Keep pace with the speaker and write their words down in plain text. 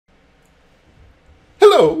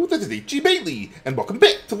Hello, this is H.G. Bailey, and welcome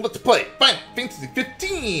back to Let's Play Final Fantasy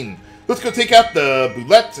 15. Let's go take out the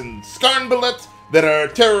Bulettes and Skarnbulettes that are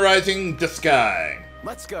terrorizing the sky.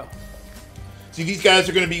 Let's go. See, these guys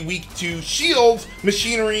are going to be weak to shields,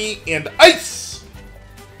 machinery, and ice.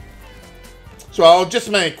 So I'll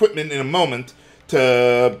adjust my equipment in a moment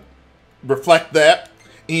to reflect that.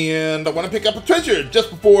 And I want to pick up a treasure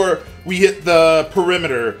just before we hit the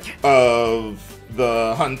perimeter of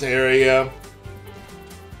the hunt area.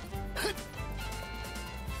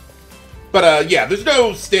 But, yeah, there's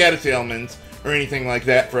no status ailments or anything like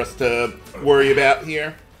that for us to worry about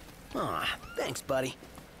here. Aw, thanks, buddy.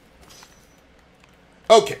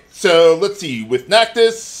 Okay, so let's see. With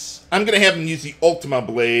Noctis, I'm going to have him use the Ultima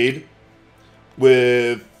blade.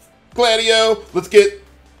 With Gladio, let's get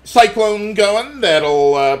Cyclone going.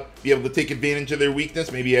 That'll be able to take advantage of their weakness.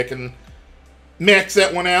 Maybe I can max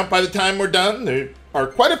that one out by the time we're done. There are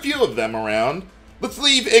quite a few of them around. Let's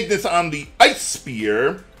leave Ignis on the Ice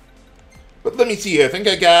Spear. But let me see, I think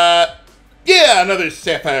I got, yeah, another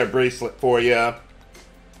Sapphire Bracelet for you.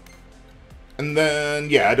 And then,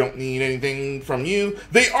 yeah, I don't need anything from you.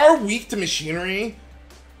 They are weak to machinery.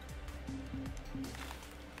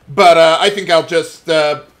 But I think I'll just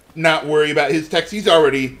not worry about his techs. He's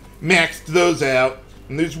already maxed those out.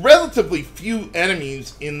 And there's relatively few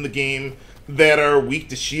enemies in the game that are weak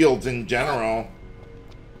to shields in general.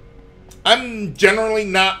 I'm generally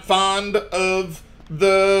not fond of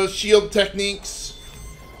the shield techniques,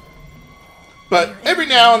 but every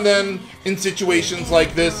now and then in situations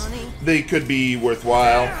like this they could be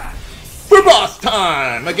worthwhile. For boss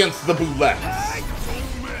time against the Bulettes.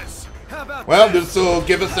 Well, this will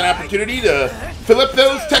give us an opportunity to fill up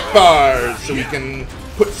those tech bars so we can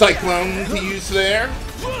put Cyclone to use there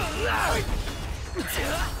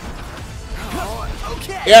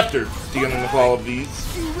after dealing with all of these.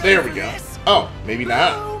 There we go. Oh, maybe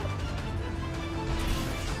not.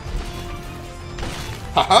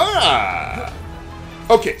 Haha!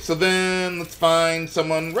 Okay, so then let's find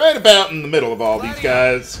someone right about in the middle of all these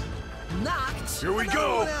guys. Here we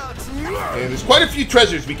go. And there's quite a few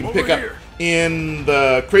treasures we can pick up in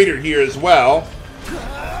the crater here as well.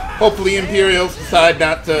 Hopefully Imperials decide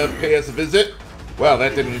not to pay us a visit. Well,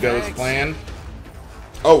 that didn't go as planned.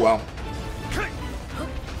 Oh well.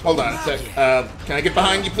 Hold on a sec. Can I get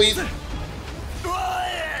behind you, please?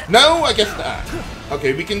 No, I guess not.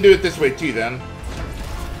 Okay, we can do it this way too then.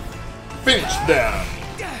 Finish them.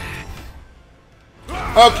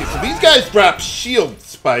 Okay, so these guys drop shield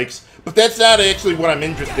spikes, but that's not actually what I'm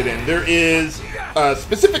interested in. There is a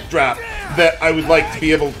specific drop that I would like to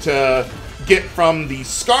be able to get from the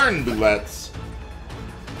Skarnbulettes.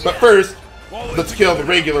 But first, let's kill the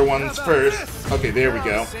regular ones first. Okay, there we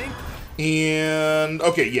go. And,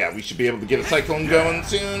 okay, yeah, we should be able to get a Cyclone going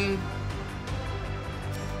soon.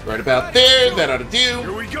 Right about there, that ought to do.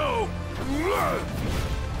 Here we go.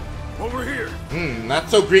 Over here. Not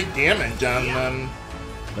so great damage on them.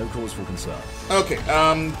 No cause for concern. Okay,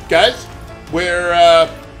 guys, we're,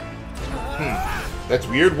 that's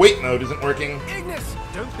weird. Wait mode isn't working.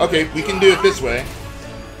 Okay, we can do it this way.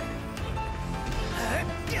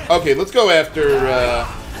 Okay, let's go after,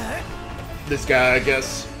 this guy, I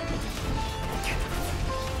guess.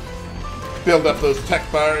 Build up those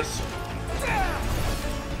tech bars.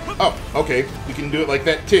 Oh, okay, we can do it like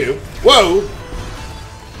that, too. Whoa!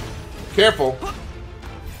 Careful.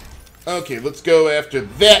 Okay, let's go after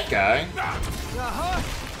that guy.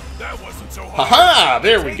 That wasn't so hard. Haha!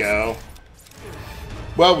 There we go.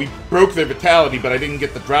 Well, we broke their vitality, but I didn't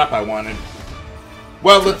get the drop I wanted.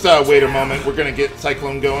 Well, let's wait a moment. We're gonna get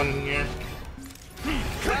Cyclone going here.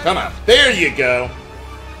 Come on. There you go.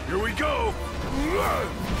 Here we go.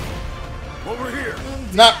 Over here.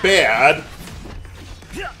 Not bad.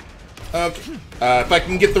 Okay. If I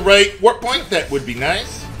can get the right warp point, that would be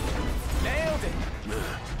nice.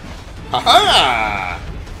 Haha!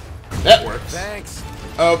 That works. Thanks.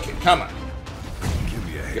 Okay, come on. Give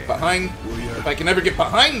me a hand. Get behind. If I can ever get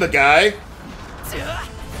behind the guy.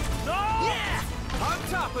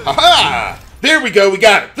 Haha! There we go, we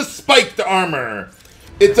got it. The spiked armor.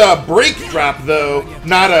 It's a break drop, though,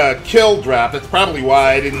 not a kill drop. That's probably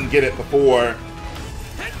why I didn't get it before.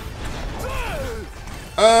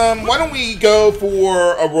 Why don't we go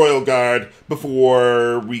for a Royal Guard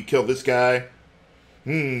before we kill this guy?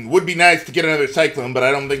 Would be nice to get another Cyclone, but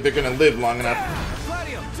I don't think they're going to live long enough.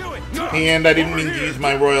 And I didn't mean to use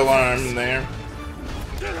my Royal Arm there.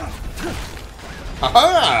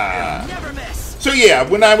 Haha! So yeah,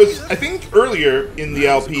 when I was, I think earlier in the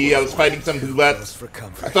LP, I was fighting some Bulettes.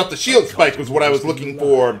 I thought the shield spike was what I was looking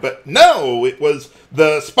for, but no, it was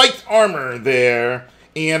the spiked armor there.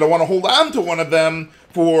 And I want to hold on to one of them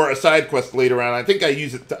for a side quest later on. I think I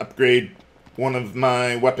use it to upgrade one of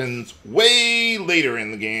my weapons way later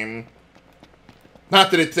in the game.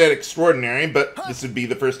 Not that it's that extraordinary, but this would be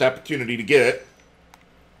the first opportunity to get it.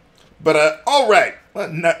 But, alright.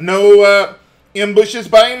 No ambushes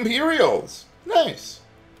by Imperials. Nice.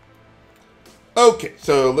 Okay,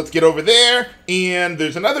 so let's get over there. And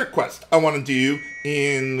there's another quest I want to do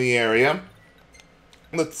in the area.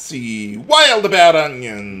 Let's see. Wild about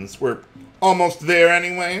onions. We're almost there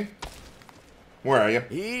anyway. Where are you?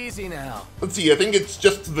 Easy now. Let's see. I think it's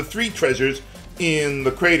just the 3 treasures in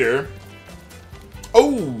the crater.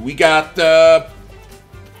 Oh, we got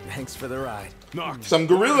Thanks for the ride. Noctis. some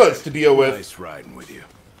gorillas to deal with. Nice riding with you.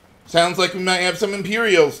 Sounds like we might have some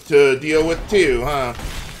Imperials to deal with too, huh?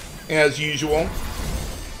 As usual.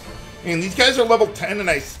 And these guys are level 10 and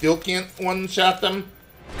I still can't one-shot them.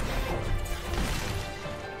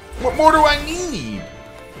 What more do I need?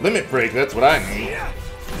 Limit break, that's what I need.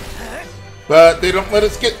 But they don't let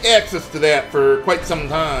us get access to that for quite some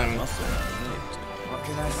time. What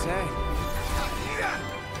can I say?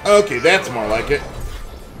 Okay, that's more like it.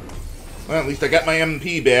 Well, at least I got my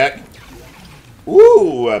MP back.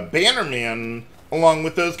 Ooh, a Bannerman along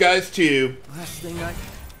with those guys too. Last thing I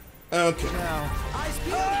Okay. now.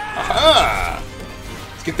 Aha!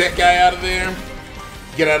 Let's get that guy out of there.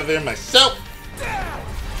 Get out of there myself.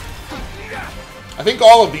 I think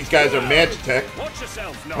all of these guys are Magitech. Watch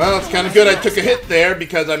yourself, Noctis. Well, it's kind of good I took a hit there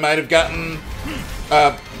because I might have gotten,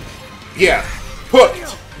 yeah,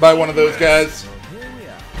 hooked by one of those guys. Here we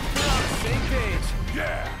are. Same page.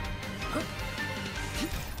 Yeah.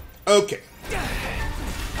 Okay.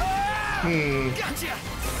 Gotcha.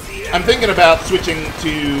 I'm thinking about switching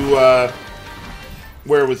to,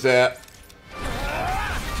 where was that?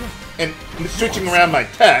 And switching around my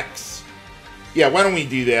techs. Yeah, why don't we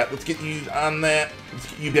do that? Let's get you on that. Let's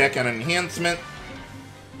get you back on enhancement.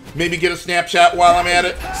 Maybe get a snapshot while I'm at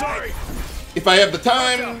it. Sorry. If I have the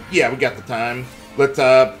time. Yeah, we got the time. Let's,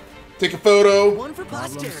 take a photo. One for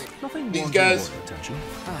posterity. Nothing These warrants guys. more attention.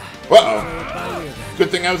 Uh-oh.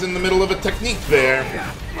 Good thing I was in the middle of a technique there.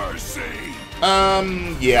 Mercy.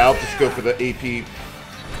 Yeah, I'll just go for the AP.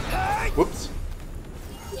 Whoops.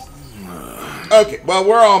 Okay, well,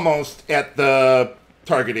 we're almost at the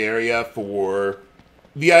target area for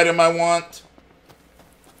the item I want.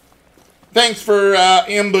 Thanks for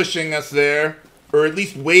ambushing us there, or at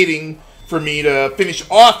least waiting for me to finish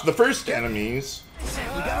off the first enemies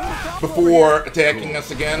before attacking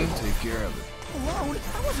us again. Take care of it. Alone?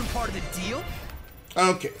 That wasn't part of the deal.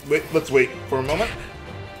 Okay, wait, let's wait for a moment.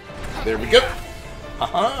 There we go.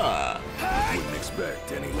 Haha. Wouldn't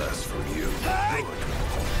expect any less from you.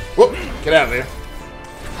 Whoop, get out of there.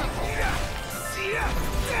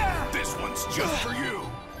 This one's just for you.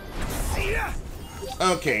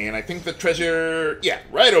 Okay, and I think the treasure, yeah,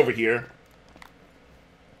 right over here.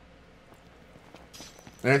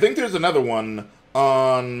 And I think there's another one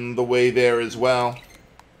on the way there as well.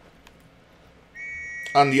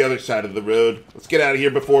 On the other side of the road. Let's get out of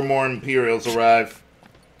here before more Imperials arrive.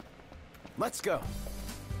 Let's go.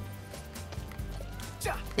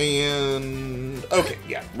 And, okay,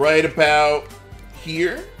 yeah, right about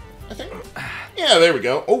here, I think. Yeah, there we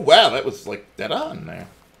go. Oh, wow, that was, like, dead on there.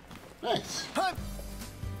 Nice.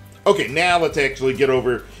 Okay, now let's actually get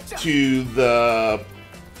over to the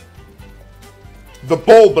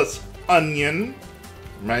bulbous onion.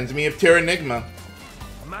 Reminds me of Terranigma.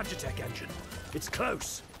 A Magitech engine. It's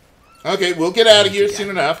close. Okay, we'll get out of here soon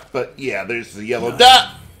enough, but yeah, there's the yellow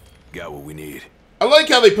dot. Got what we need. I like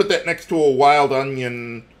how they put that next to a wild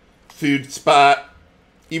onion food spot,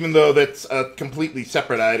 even though that's a completely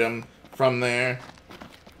separate item from there.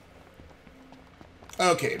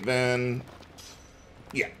 Okay, then,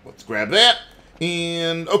 yeah, let's grab that.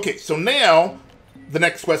 And, okay, so now, the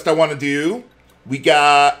next quest I want to do, we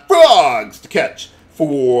got frogs to catch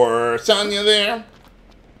for Sania there.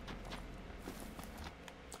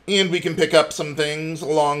 And we can pick up some things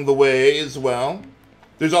along the way as well.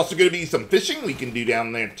 There's also going to be some fishing we can do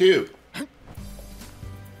down there, too.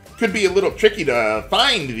 Could be a little tricky to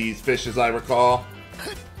find these fish, as I recall.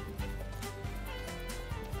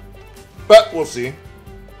 But we'll see.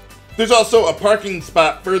 There's also a parking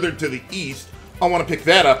spot further to the east. I want to pick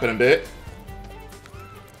that up in a bit.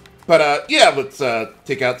 But, yeah, let's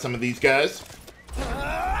take out some of these guys.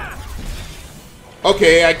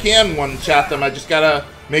 Okay, I can one-shot them. I just gotta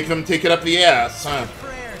make them take it up the ass, huh?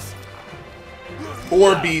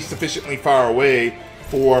 Or be sufficiently far away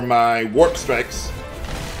for my warp strikes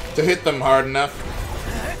to hit them hard enough.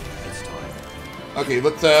 Okay,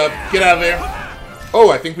 let's get out of there. Oh,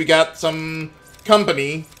 I think we got some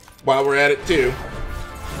company while we're at it too.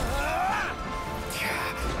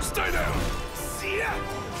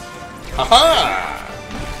 Aha!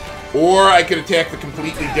 Or I could attack the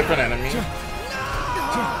completely different enemy.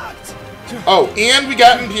 Oh, and we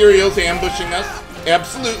got Imperials ambushing us.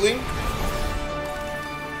 Absolutely.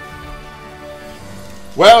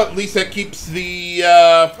 Well, at least that keeps the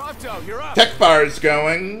Prompto, you're up. tech bars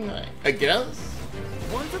going, I guess.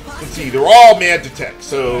 Let's see, they're all Magitech,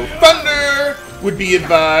 so Thunder would be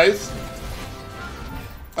advised.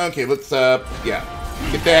 Okay, let's, yeah,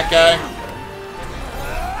 get that guy.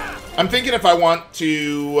 I'm thinking if I want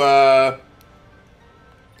to,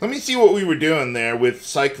 let me see what we were doing there with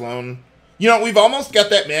Cyclone. You know, we've almost got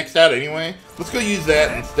that maxed out anyway. Let's go use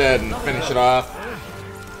that instead and finish it off.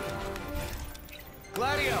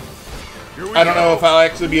 Gladio. I don't know if I'll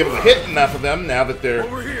actually be able to hit enough of them now that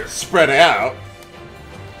they're spread out.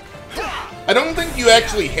 I don't think you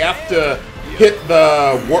actually have to hit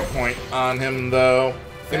the warp point on him, though,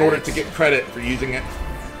 in order to get credit for using it.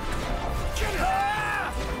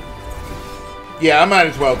 Yeah, I might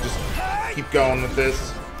as well just keep going with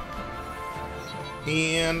this.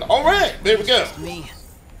 And, alright, there we go. Me.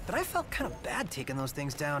 But I felt kind of bad taking those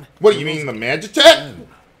things down. What do you mean, the Magitech?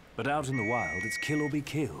 But out in the wild, it's kill or be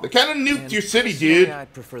They killed. kind of nuked your city, dude. Yeah,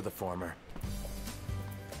 I'd prefer the former.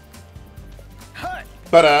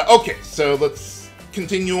 But, okay, so let's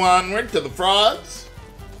continue onward to the frogs.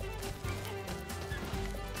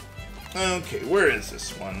 Okay, where is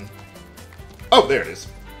this one? Oh, there it is.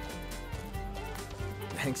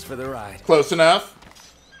 Thanks for the ride. Close enough.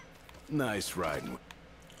 Nice riding.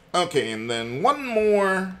 Okay, and then one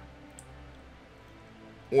more.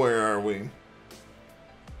 Where are we?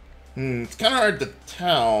 It's kind of hard to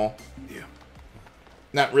tell. Yeah.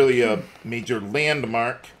 Not really a major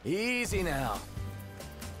landmark. Easy now.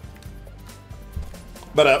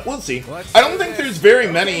 But, we'll see. I don't think there's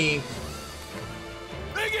very many...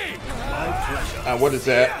 what is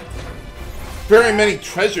that? Very many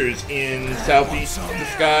treasures in southeast of the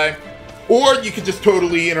sky. Or you could just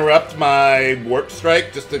totally interrupt my warp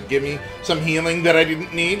strike just to give me some healing that I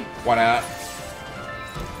didn't need. Why not?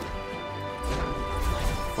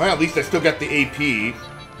 Well, at least I still got the AP.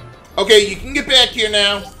 Okay, you can get back here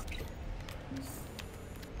now.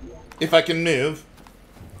 If I can move.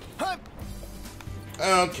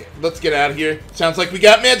 Okay, let's get out of here. Sounds like we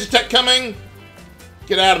got Magitech coming.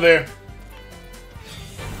 Get out of there.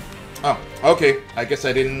 Oh, okay. I guess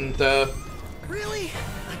I didn't, Really?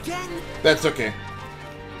 Again? That's okay.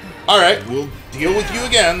 Alright, we'll deal with you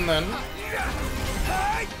again, then.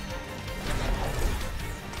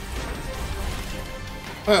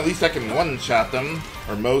 Well, at least I can one-shot them.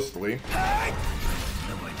 Or mostly.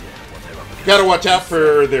 Gotta watch out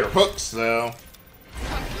for their hooks, though.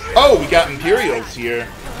 Oh, we got Imperials here.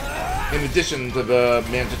 In addition to the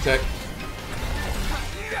Magitech.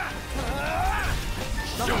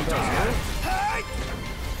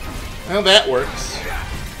 Well, that works.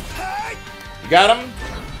 You got him?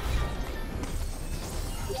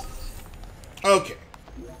 Okay.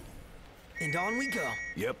 And on we go.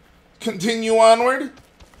 Yep. Continue onward.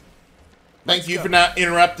 Thank you for not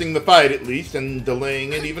interrupting the fight, at least, and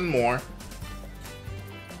delaying it even more.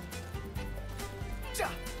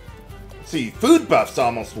 See, food buff's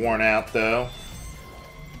almost worn out, though.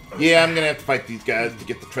 Yeah, I'm gonna have to fight these guys to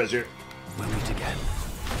get the treasure. We'll meet again.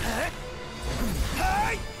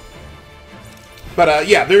 But,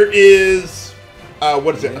 yeah, there is,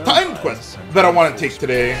 what is it? A time quest that I want to take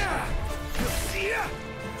today.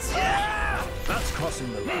 That's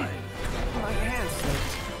crossing the line. My hands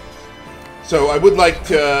slipped. So I would like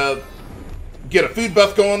to get a food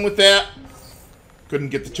buff going with that. Couldn't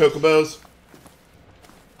get the chocobos.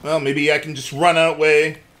 Well, maybe I can just run out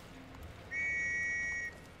way.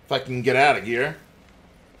 If I can get out of here.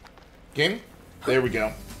 Okay, there we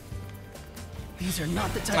go. These are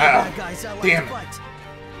not the type Ow. of bad guys I like Damn to it. fight.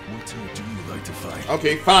 What turn do you like to fight?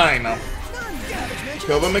 Okay, fine. I'll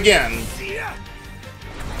kill them again.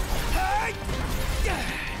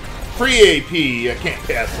 Free AP, I can't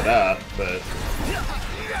pass it up, but...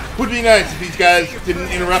 Would be nice if these guys didn't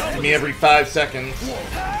interrupt me every 5 seconds.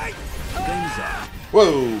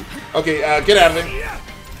 Whoa. Okay, get out of it.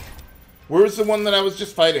 Where was the one that I was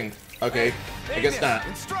just fighting? Okay, I guess not.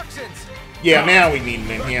 Instructions. Yeah, now we need an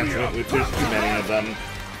enhancement, which there's too many of them.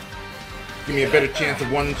 Give me a better chance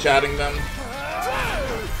of one-shotting them.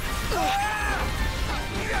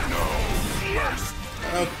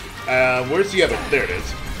 Okay, where's the other? There it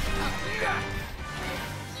is.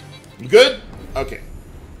 You good? Okay.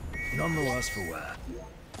 None the worse for wear.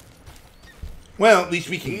 Well, at least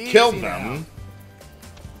we can kill them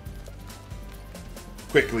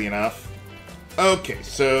quickly enough. Okay,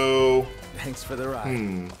 so... Thanks for the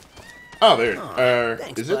ride. Oh, there.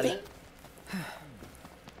 Thanks, Is it buddy. there?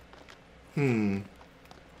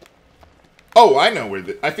 Oh, I know where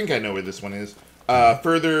I think I know where this one is.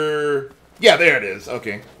 Further... Yeah, there it is.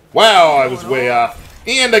 Okay. Wow, I was way off.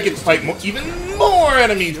 And I get to fight even more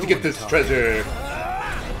enemies to get this treasure.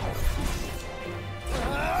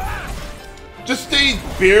 Just stay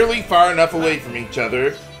barely far enough away from each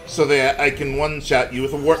other so that I can one-shot you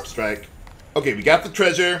with a warp strike. Okay, we got the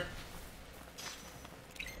treasure.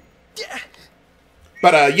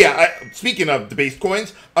 But, yeah, speaking of the base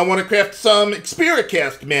coins, I want to craft some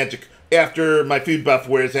Expericast magic after my food buff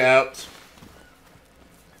wears out.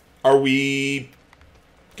 Are we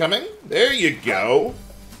coming? There you go.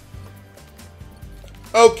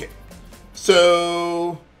 Okay.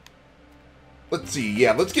 So, let's see.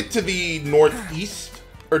 Yeah, let's get to the northeast,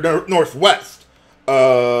 or northwest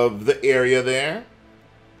of the area there.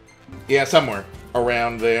 Yeah, somewhere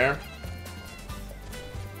around there.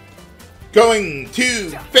 Going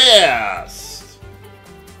too fast.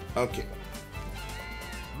 Okay.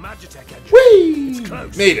 Magitech engine. Whee! It's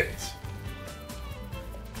close. Made it.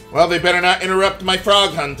 Well, they better not interrupt my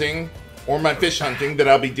frog hunting or my fish hunting that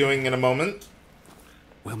I'll be doing in a moment.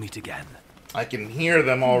 We'll meet again. I can hear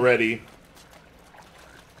them already.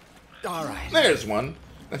 All right. There's one.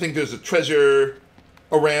 I think there's a treasure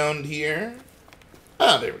around here.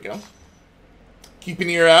 Ah, there we go. Keep an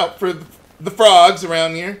ear out for the frogs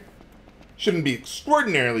around here. Shouldn't be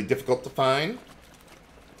extraordinarily difficult to find.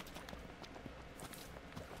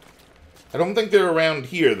 I don't think they're around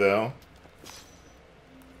here, though.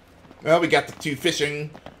 Well, we got the 2 fishing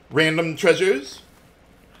random treasures.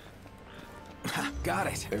 Got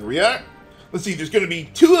it. There we are. Let's see, there's going to be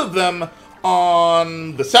 2 of them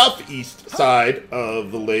on the southeast side of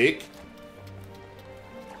the lake.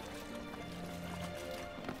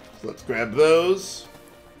 So let's grab those.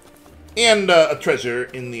 And a treasure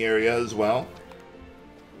in the area as well.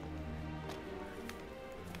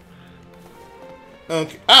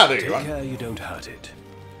 Okay. Ah, there you Take are. care you don't hurt it.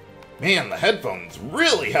 Man, the headphones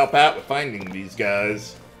really help out with finding these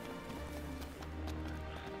guys.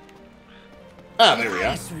 Ah, there we are.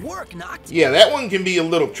 Nice work, Noctis. Yeah, that one can be a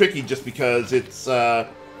little tricky just because it's not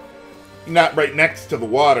right next to the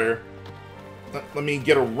water. Let me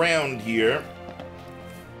get around here.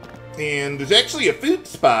 And there's actually a food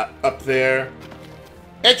spot up there.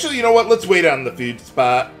 Actually, you know what? Let's wait on the food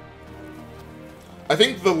spot. I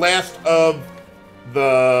think the last of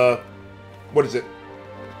the... What is it?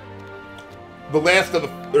 The last of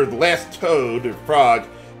the last toad or frog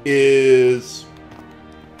is,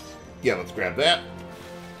 yeah, let's grab that.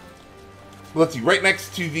 Let's see, right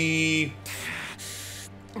next to the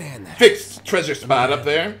Man, that fixed treasure spot up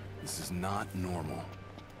there. This is not normal.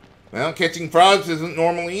 Well, catching frogs isn't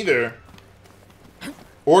normal either.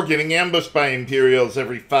 Or getting ambushed by Imperials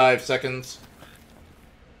every 5 seconds.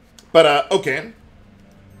 But, okay.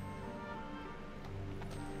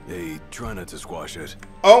 Hey, try not to squash it.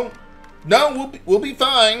 Oh, no, we'll be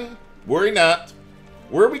fine. Worry not.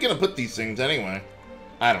 Where are we going to put these things anyway?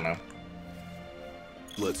 I don't know.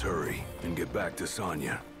 Let's hurry and get back to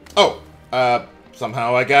Sania. Oh,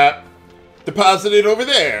 somehow I got deposited over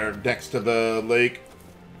there next to the lake.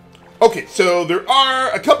 Okay, so there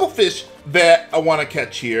are a couple fish that I want to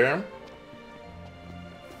catch here.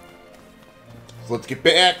 So let's get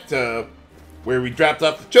back to where we dropped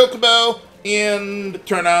off the chocobo and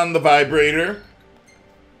turn on the vibrator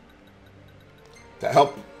to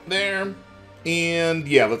help there. And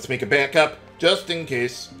yeah, let's make a backup just in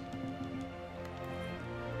case.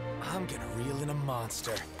 I'm gonna reel in a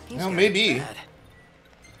monster. Well, maybe.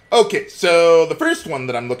 Okay, so the first one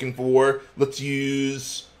that I'm looking for, let's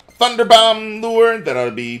use a Thunderbomb lure. That ought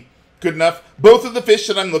to be good enough. Both of the fish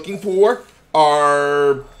that I'm looking for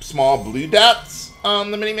are small blue dots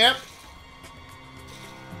on the minimap.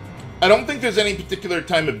 I don't think there's any particular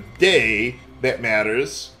time of day that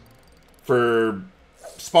matters for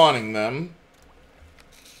spawning them.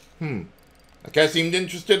 That guy seemed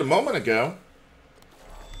interested a moment ago.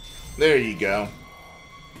 There you go.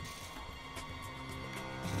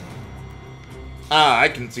 Ah, I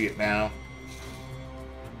can see it now.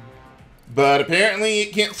 But apparently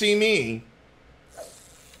it can't see me.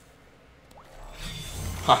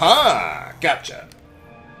 Haha, gotcha.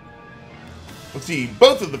 Let's see,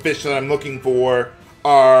 both of the fish that I'm looking for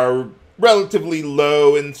are relatively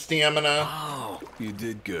low in stamina. Oh, you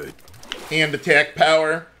did good. And attack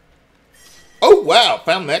power. Oh, wow,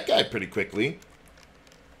 found that guy pretty quickly.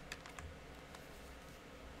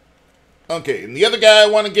 Okay, and the other guy I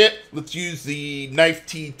want to get, let's use the Knife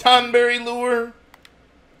Tea Tonberry lure.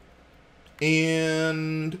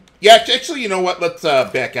 And, yeah, actually, you know what? Let's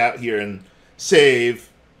back out here and save.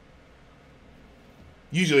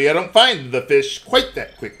 Usually I don't find the fish quite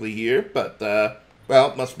that quickly here, but,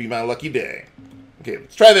 well, it must be my lucky day. Okay,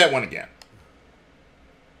 let's try that one again.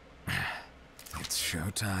 It's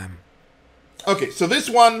showtime. Okay, so this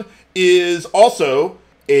one is also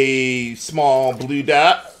a small blue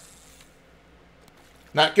dot.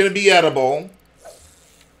 Not going to be edible,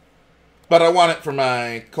 but I want it for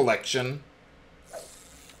my collection.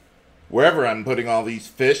 Wherever I'm putting all these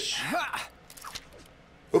fish.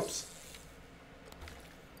 Oops.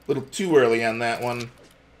 A little too early on that one.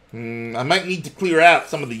 I might need to clear out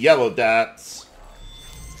some of the yellow dots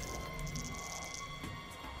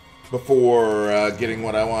before getting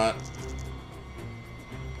what I want.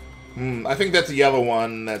 I think that's a yellow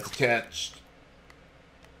one that's attached.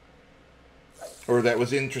 Or that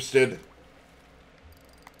was interested.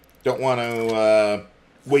 Don't want to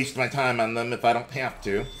waste my time on them if I don't have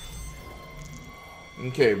to.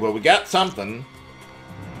 Okay, well, we got something.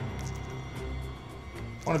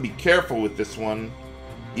 I want to be careful with this one.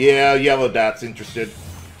 Yeah, yellow dot's interested.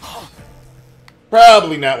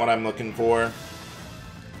 Probably not what I'm looking for.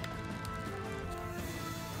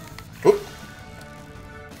 Oop.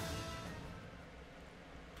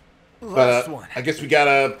 But I guess we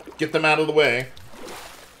gotta get them out of the way.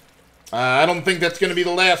 I don't think that's gonna be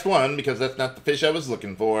the last one, because that's not the fish I was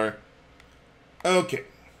looking for. Okay.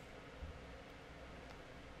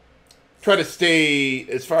 Try to stay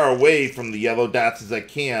as far away from the yellow dots as I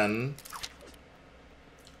can.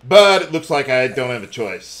 But it looks like I don't have a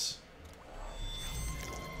choice.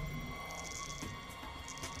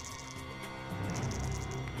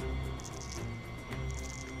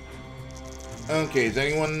 Okay, is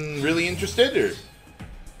anyone really interested?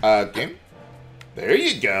 Or game? There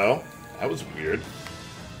you go. That was weird.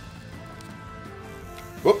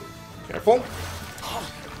 Whoop. Careful.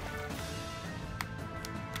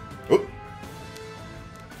 Whoop.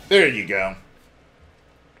 There you go.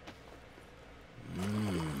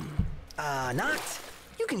 Noct,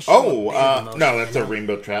 you can show no, that's a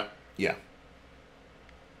rainbow trap. Yeah.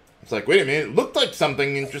 It's like, wait a minute, it looked like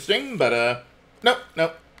something interesting, but, nope,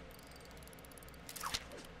 nope.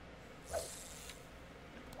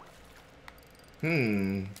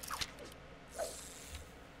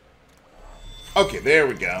 Okay, there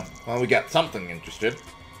we go. Well, we got something interested.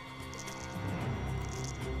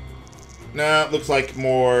 No, it looks like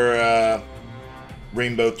more,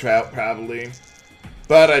 rainbow trout, probably.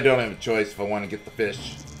 But I don't have a choice if I want to get the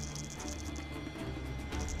fish.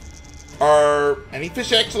 Are any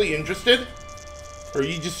fish actually interested? Or are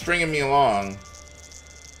you just stringing me along?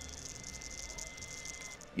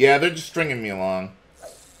 Yeah, they're just stringing me along.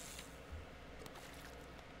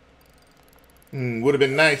 Would have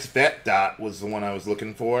been nice if that dot was the one I was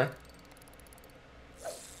looking for.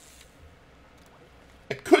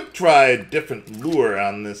 I could try a different lure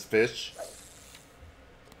on this fish.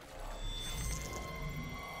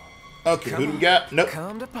 Okay, who do we got? Nope.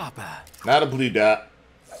 Come to Papa. Not a blue dot.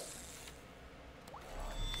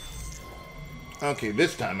 Okay,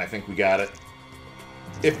 this time I think we got it.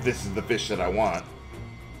 If this is the fish that I want.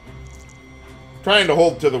 Trying to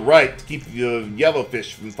hold to the right to keep the yellow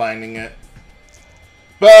fish from finding it.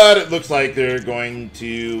 But it looks like they're going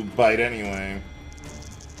to bite anyway.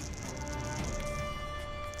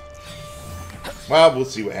 Well, we'll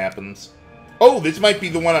see what happens. Oh, this might be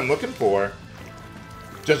the one I'm looking for.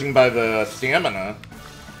 Judging by the stamina.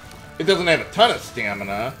 It doesn't have a ton of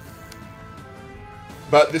stamina.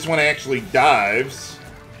 But this one actually dives.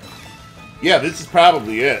 Yeah, this is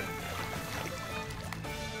probably it.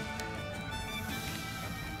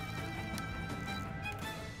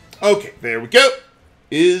 Okay, there we go.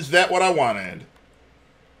 Is that what I wanted?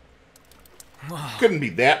 Couldn't be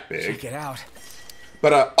that big. Check it out.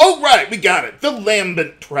 But, oh right, we got it. The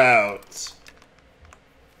lambent trouts.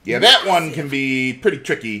 Yeah, that one can be pretty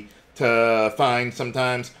tricky to find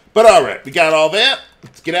sometimes. But alright, we got all that.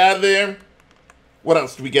 Let's get out of there. What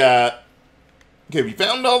else do we got? Okay, we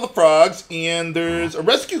found all the frogs, and there's a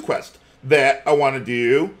rescue quest that I want to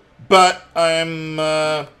do. But I'm,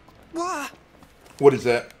 what is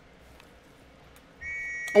that?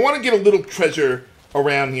 I want to get a little treasure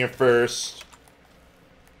around here first.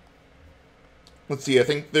 Let's see, I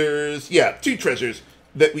think there's, yeah, 2 treasures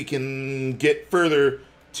that we can get further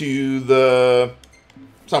to the,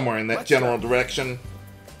 somewhere in that general direction.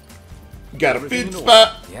 Got a food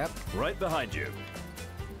spot. Yep. Right behind you.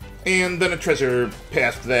 And then a treasure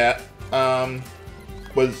past that. Nope,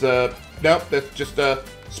 that's just a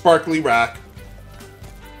sparkly rock.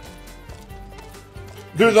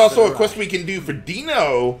 There's also a quest we can do for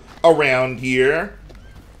Dino around here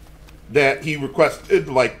that he requested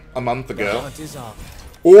like a month ago.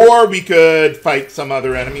 Or we could fight some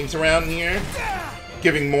other enemies around here.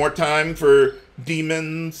 giving more time for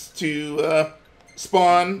demons to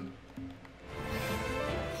spawn.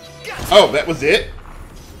 Oh, that was it?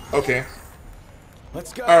 Okay.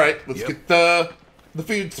 Let's go. Alright, let's get the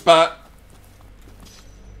food spot.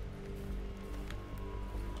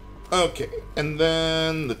 Okay, and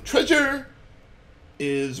then the treasure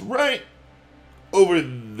is right over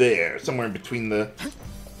there, somewhere in between the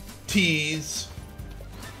T's.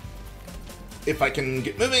 If I can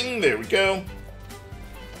get moving, there we go.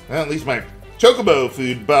 Well, at least my chocobo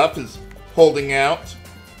food buff is holding out.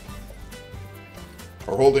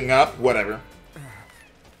 Or holding up, whatever.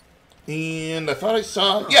 And I thought I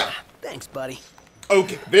saw, yeah. Thanks, buddy.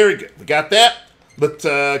 Okay, very good. We got that. Let's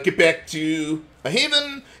get back to a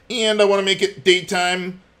haven, and I want to make it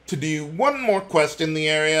daytime to do one more quest in the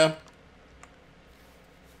area.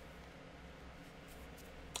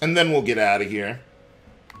 And then we'll get out of here.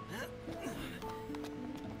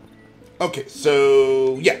 Okay,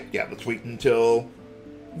 so, yeah, let's wait until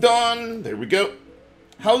dawn. There we go.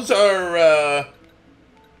 How's our,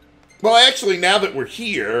 well, actually, now that we're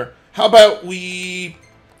here, how about we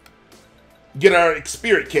get our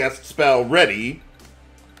Spirit Cast spell ready?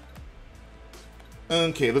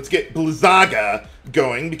 Okay, let's get Blizzaga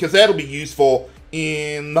going, because that'll be useful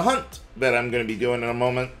in the hunt that I'm going to be doing in a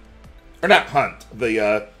moment. Or not hunt,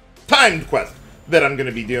 the timed quest that I'm going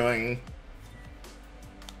to be doing.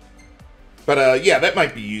 But, yeah, that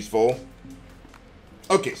might be useful.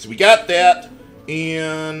 Okay, so we got that.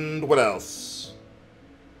 And what else?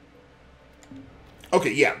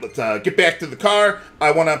 Okay, yeah, let's get back to the car.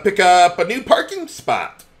 I want to pick up a new parking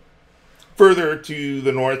spot further to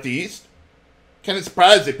the northeast. Kind of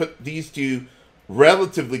surprised they put these two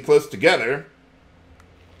relatively close together.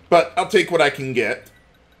 But I'll take what I can get.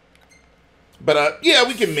 But, yeah,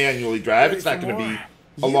 we can manually drive. It's not going to be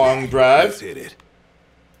a long drive. Let's hit it.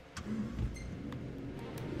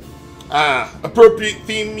 Appropriate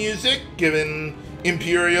theme music, given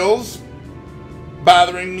Imperials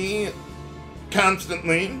bothering me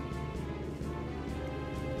constantly.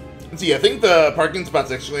 Let's see, I think the parking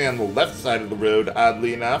spot's actually on the left side of the road,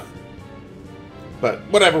 oddly enough. But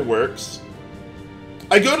whatever works.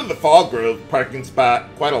 I go to the Fall Grove parking spot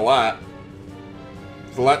quite a lot.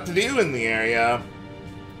 There's a lot to do in the area.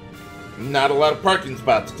 Not a lot of parking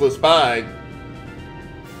spots close by.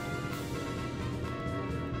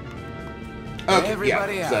 Okay,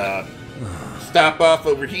 Everybody yeah, let's stop off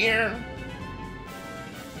over here.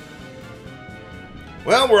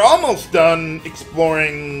 Well, we're almost done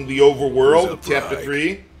exploring the overworld of Chapter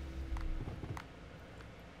 3.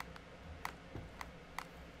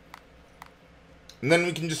 And then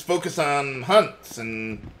we can just focus on hunts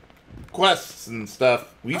and quests and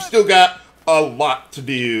stuff. We've still got a lot to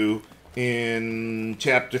do in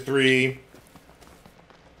Chapter 3.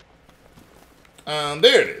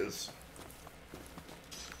 There it is.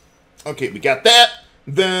 Okay, we got that.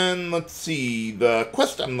 Then, let's see, the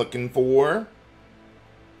quest I'm looking for.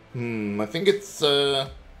 I think it's, yeah,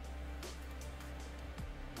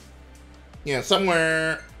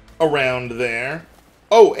 somewhere around there.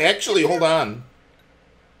 Oh, actually, hold on.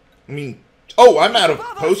 Oh, I'm out of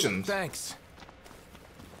potions. Thanks.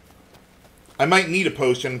 I might need a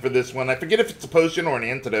potion for this one. I forget if it's a potion or an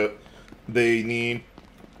antidote they need.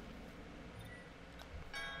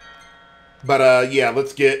 But, yeah,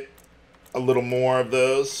 let's get a little more of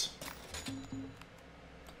those.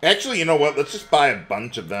 Actually, you know what? Let's just buy a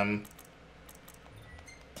bunch of them.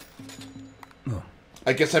 Oh.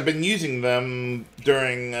 I guess I've been using them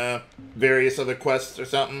during various other quests or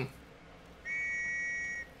something.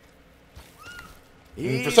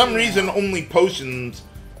 And for some reason, only potions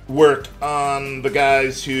work on the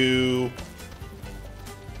guys who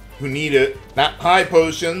need it. Not high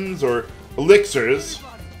potions or elixirs.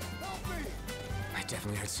 I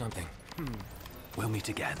definitely heard something. We'll meet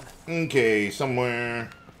again. Okay, somewhere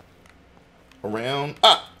around.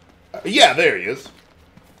 Yeah, there he is.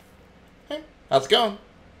 Hey, how's it going?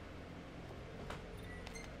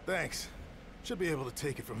 Thanks. Should be able to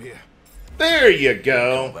take it from here. There you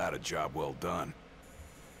go. About a job well done.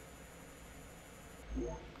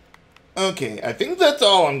 Okay, I think that's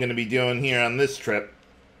all I'm going to be doing here on this trip.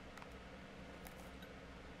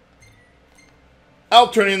 I'll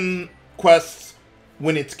turn in quests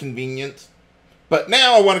when it's convenient. But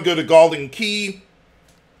now I want to go to Golden Key.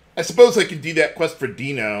 I suppose I could do that quest for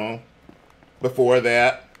Dino before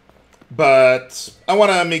that. But I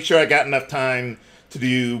want to make sure I got enough time to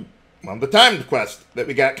do, well, the timed quest that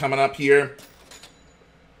we got coming up here.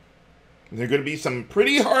 There are going to be some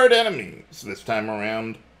pretty hard enemies this time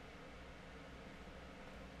around.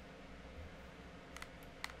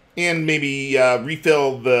 And maybe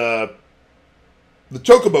refill the the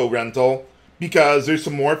Chocobo rental, because there's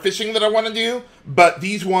some more fishing that I want to do, but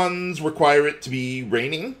these ones require it to be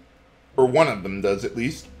raining, or one of them does at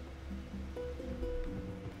least.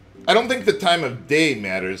 I don't think the time of day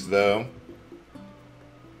matters, though.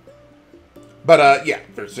 But, yeah,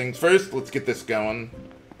 first things first, let's get this going.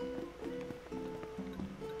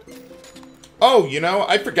 Oh, you know,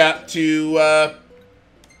 I forgot to,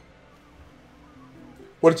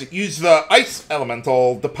 what is it? Use the ice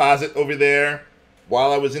elemental deposit over there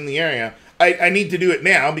while I was in the area. I need to do it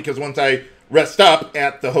now, because once I rest up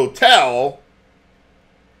at the hotel,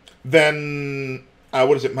 then,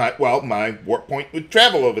 what is it? My warp point would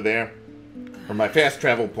travel over there. Or my fast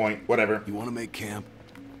travel point, whatever. You want to make camp?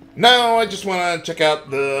 No, I just want to check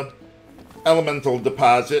out the elemental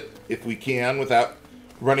deposit, if we can, without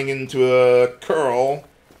running into a curl.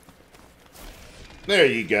 There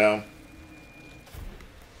you go.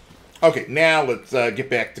 Okay, now let's get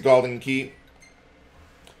back to Golden Key.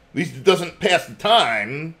 At least it doesn't pass the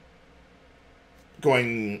time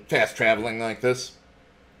going fast traveling like this.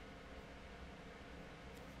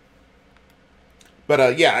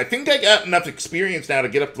 But, yeah, I think I got enough experience now to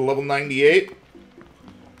get up to level 98.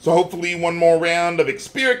 So hopefully one more round of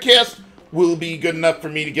Spirit Cast will be good enough for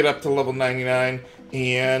me to get up to level 99.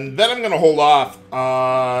 And then I'm going to hold off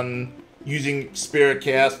on using Spirit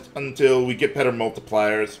Cast until we get better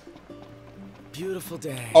multipliers. Beautiful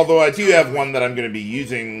day. Although I do have one that I'm going to be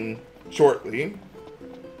using shortly.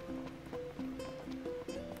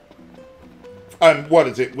 What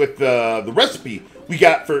is it? With the recipe we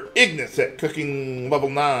got for Ignis at cooking level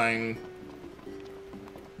 9.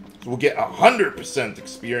 So we'll get 100%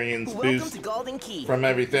 experience boost from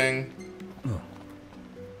everything.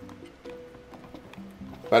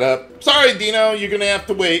 But, sorry, Dino, you're going to have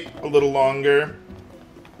to wait a little longer.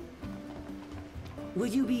 Will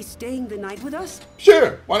you be staying the night with us?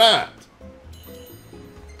 Sure, why not?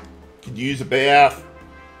 Could use a bath.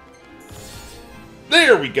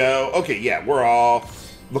 There we go. Okay, yeah, we're all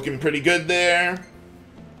looking pretty good there.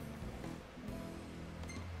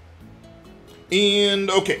 And,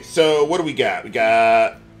 okay, so what do we got? We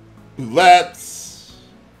got Bulettes.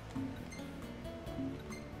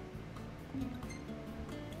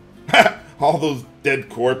 All those dead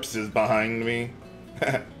corpses behind me.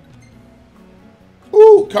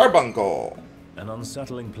 Ooh, Carbuncle. An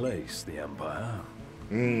unsettling place, the Empire.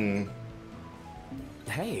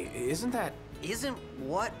 Hey, isn't that... Isn't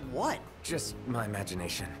what? just my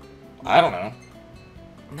imagination? I don't know.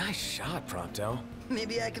 Nice shot, Prompto.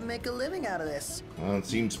 Maybe I can make a living out of this. Well, it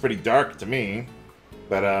seems pretty dark to me.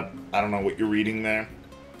 But, I don't know what you're reading there.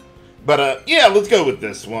 But, yeah, let's go with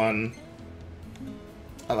this one.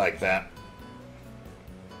 I like that.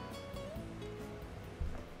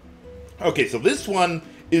 Okay, so this one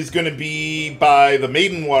is going to be by the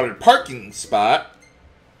Maidenwater parking spot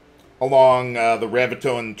along the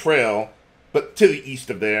Ravitoan Trail, but to the east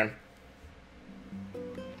of there.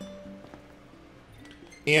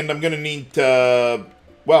 And I'm going to need to,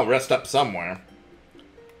 well, rest up somewhere.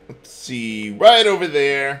 Let's see, right over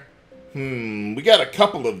there. We got a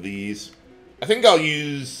couple of these. I think I'll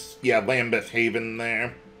use, yeah, Lambeth Haven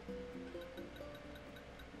there.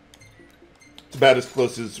 It's about as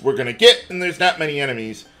close as we're going to get, and there's not many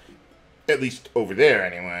enemies. At least over there,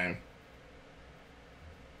 anyway.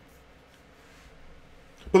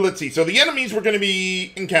 But let's see. So the enemies we're going to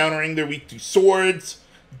be encountering, they're weak to swords,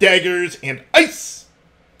 daggers, and ice.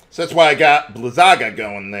 So that's why I got Blizzaga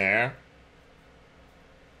going there.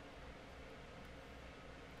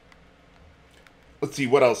 Let's see,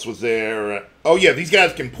 what else was there? Oh, yeah, these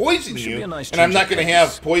guys can poison you, and I'm not going to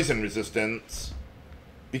have poison resistance,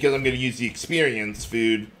 because I'm going to use the experience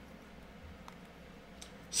food.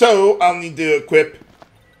 So, I'll need to equip...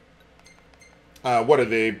 what are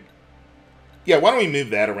they? Yeah, why don't we move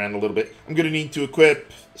that around a little bit? I'm going to need to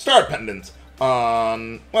equip Star Pendants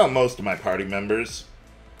on, well, most of my party members.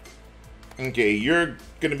 Okay, you're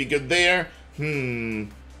going to be good there.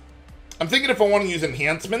 I'm thinking if I want to use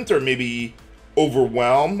Enhancement or maybe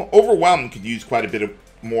Overwhelm. Overwhelm could use quite a bit of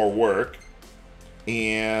more work.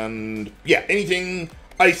 And, yeah, anything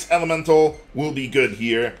Ice Elemental will be good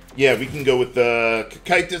here. Yeah, we can go with the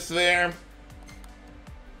Cocytus there.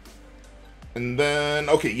 And then,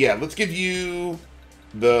 okay, yeah, let's give you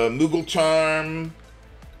the Moogle Charm.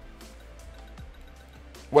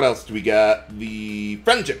 What else do we got? The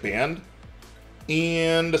Friendship Band.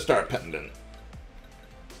 And a Star Pendant.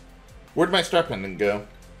 Where'd my Star Pendant go?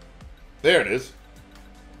 There it is.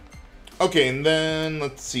 Okay, and then,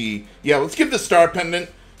 let's see. Yeah, let's give the Star Pendant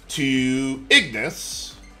to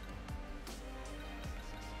Ignis.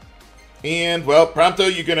 And, well,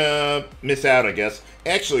 Prompto, you're gonna miss out, I guess.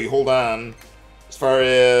 Actually, hold on. as far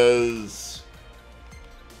as,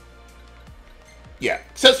 yeah,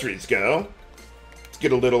 accessories go. Let's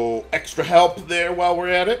get a little extra help there while we're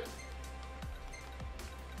at it.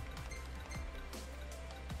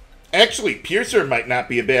 Actually, Piercer might not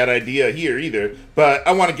be a bad idea here either, but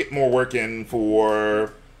I want to get more work in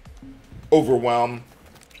for Overwhelm.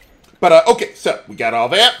 But, okay, so we got all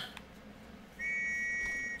that.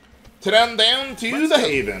 Down to the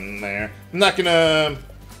Haven there. I'm not gonna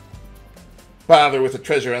bother with the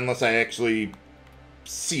treasure unless I actually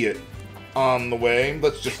see it on the way.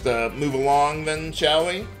 Let's just move along then, shall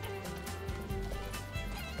we?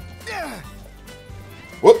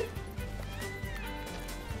 Whoop.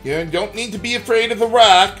 You don't need to be afraid of the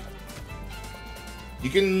rock. You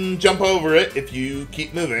can jump over it if you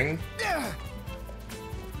keep moving.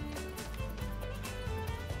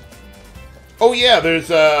 Oh yeah,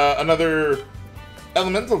 there's another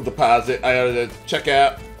elemental deposit I ought to check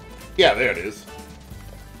out. Yeah, there it is.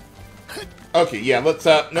 Okay, yeah, let's,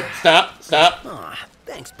 nope, stop. Aw,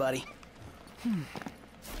 thanks, buddy.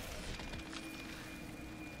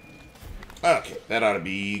 Okay, that ought to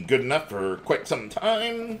be good enough for quite some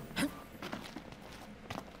time.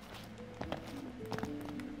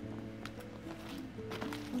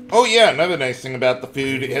 Oh yeah, another nice thing about the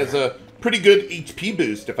food, it has a pretty good HP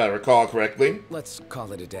boost, if I recall correctly. Let's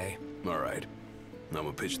call it a day. All right. I'm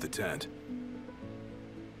gonna pitch the tent.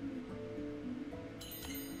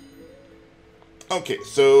 Okay,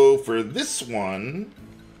 so for this one...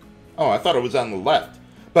 Oh, I thought it was on the left.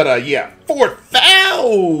 But, yeah,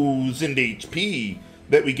 4,000 HP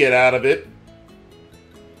that we get out of it.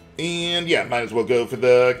 And, yeah, might as well go for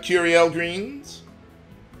the Curiel greens.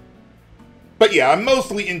 But, yeah, I'm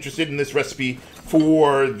mostly interested in this recipe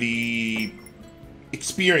for the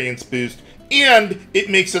experience boost. And it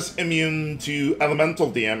makes us immune to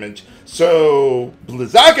elemental damage. So,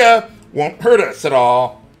 Blizzaga won't hurt us at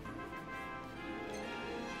all.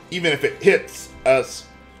 Even if it hits us.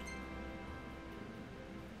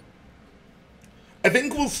 I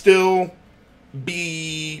think we'll still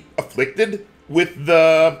be afflicted with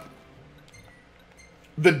the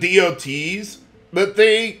DOTs that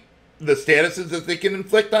the statuses that they can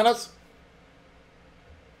inflict on us.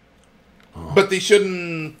 But they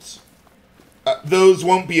shouldn't, those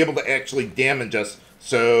won't be able to actually damage us,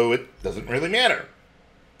 so it doesn't really matter.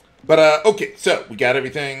 But, okay, so we got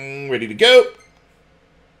everything ready to go.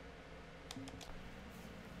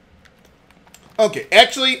 Okay,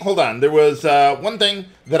 actually, hold on. There was one thing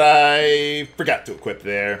that I forgot to equip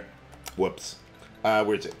there. Whoops.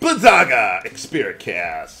 Where's it? Blizzaga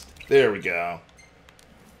Expericast. There we go.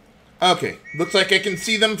 Okay, looks like I can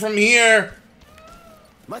see them from here.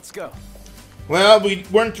 Let's go. Well, we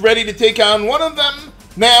weren't ready to take on one of them.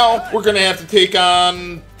 Now, we're going to have to take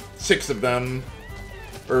on 6 of them.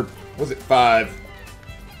 Or was it 5?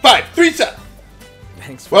 5! 3 set!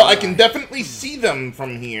 Thanks for Well, the I can ride. definitely see them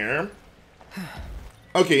from here.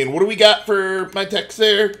 Okay, and what do we got for my text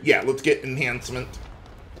there? Yeah, let's get enhancement.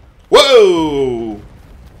 Whoa!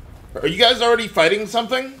 Are you guys already fighting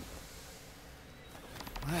something?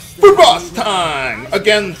 For boss time!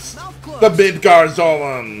 Against the Midgar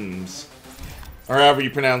Zolems. Or however you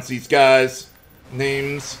pronounce these guys'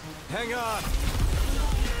 names. Hang on.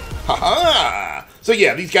 Haha! So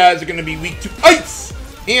yeah, these guys are going to be weak to ice!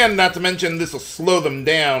 And not to mention, this will slow them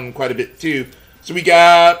down quite a bit too. So we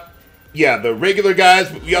got, yeah, the regular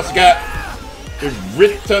guys, but we also got the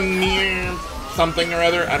Ritamir something or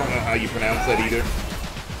other. I don't know how you pronounce that either.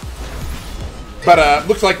 But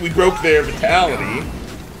looks like we broke their vitality.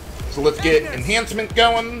 So let's get enhancement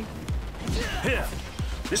going.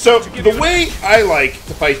 So the way I like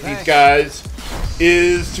to fight these guys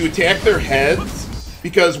is to attack their heads,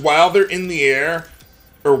 because while they're in the air,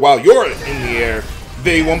 or while you're in the air,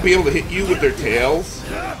 they won't be able to hit you with their tails.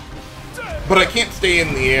 But I can't stay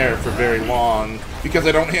in the air for very long because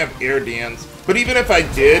I don't have air dance. But even if I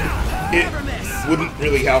did, it wouldn't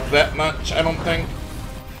really help that much, I don't think.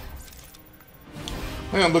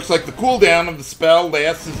 Well, it looks like the cooldown of the spell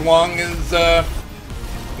lasts as long as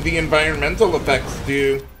the environmental effects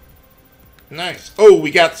do. Nice. Oh,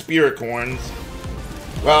 we got spirit horns.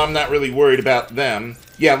 Well, I'm not really worried about them.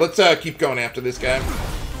 Yeah, let's keep going after this guy.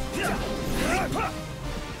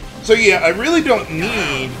 So yeah, I really don't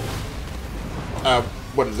need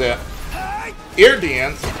what is that? Air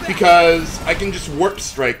dance, because I can just warp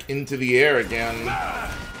strike into the air again.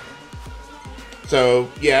 So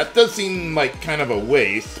yeah, it does seem like kind of a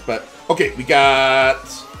waste, but okay, we got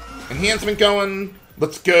enhancement going.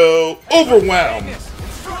 Let's go Overwhelm.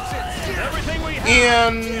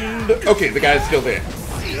 And okay, the guy's still there.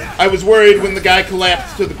 I was worried when the guy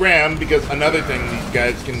collapsed to the ground, because another thing these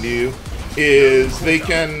guys can do is they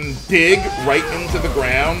can dig right into the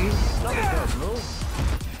ground,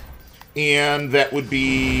 and that would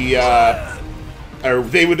be, or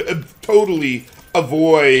they would totally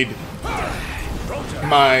avoid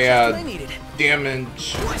my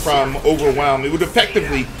damage from overwhelm. It would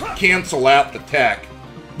effectively cancel out the tech.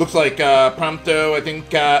 Looks like Prompto, I think,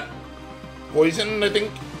 got poisoned, I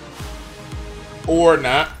think, or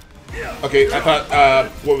not. Okay, I thought,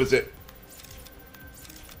 what was it?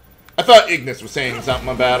 I thought Ignis was saying something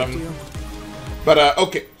about him. But,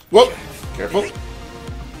 okay. Whoa, careful.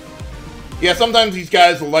 Yeah, sometimes these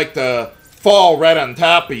guys will like to fall right on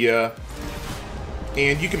top of you.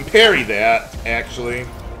 And you can parry that, actually.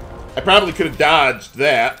 I probably could have dodged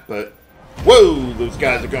that, but... Whoa, those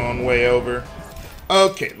guys are going way over.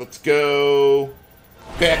 Okay, let's go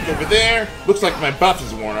back over there. Looks like my buff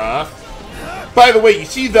is worn off. By the way, you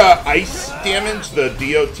see the ice damage, the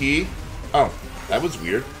DOT? Oh, that was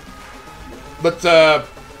weird. Let's,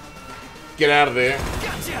 get out of there.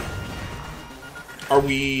 Are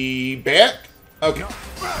we back? Okay.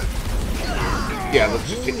 Yeah, let's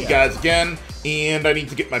just hit you guys again. And I need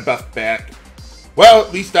to get my buff back. Well,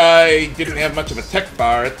 at least I didn't have much of a tech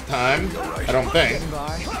bar at the time. I don't think.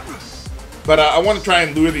 But I want to try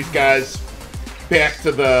and lure these guys back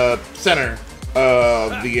to the center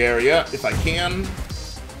of the area, if I can.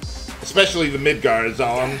 Especially the Midgars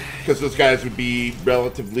on them, because those guys would be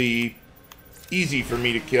relatively easy for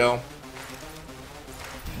me to kill.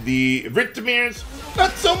 The Vritimir's,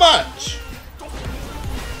 not so much.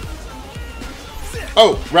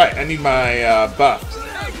 Oh, right, I need my buff.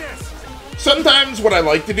 Sometimes what I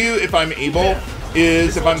like to do, if I'm able,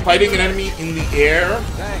 is if I'm fighting an enemy in the air,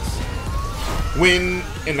 when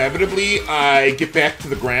inevitably I get back to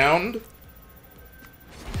the ground,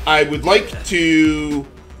 I would like to,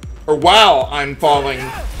 or while I'm falling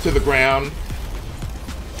to the ground,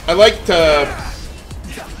 I like to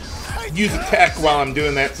use attack while I'm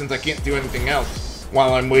doing that, since I can't do anything else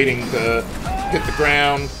while I'm waiting to hit the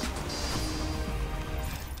ground.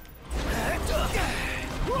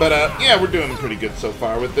 But, yeah, we're doing pretty good so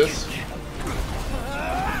far with this.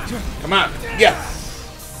 Come on.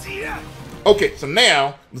 Yes. Okay, so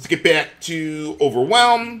now, let's get back to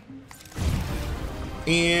Overwhelm.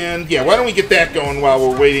 And, yeah, why don't we get that going while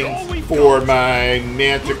we're waiting for my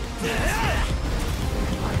magic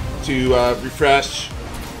to refresh.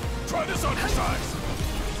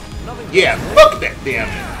 Yeah, look at that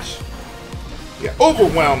damage. Yeah,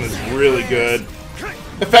 Overwhelm is really good.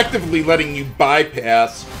 Effectively letting you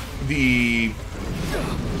bypass the,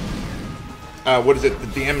 what is it, the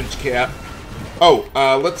damage cap. Oh,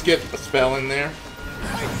 let's get a spell in there.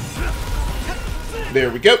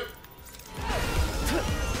 There we go.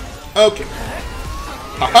 Okay.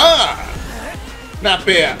 Haha! Not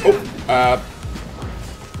bad. Oh,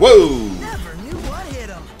 whoa!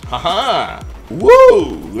 Haha!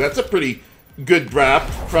 Whoa! That's a pretty good drop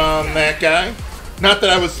from that guy. Not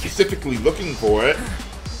that I was specifically looking for it.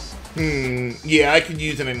 Yeah, I could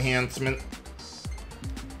use an enhancement.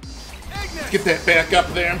 Let's get that back up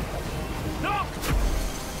there.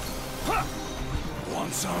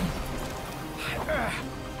 Want some?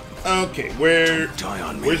 Okay,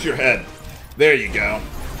 where's your head? There you go.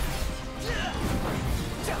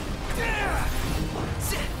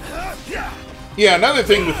 Yeah, another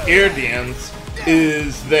thing with air dance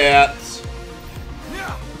is that...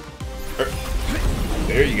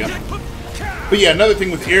 There you go. But yeah, another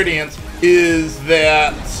thing with air dance is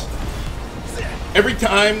that every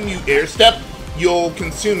time you air step, you'll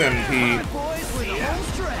consume MP.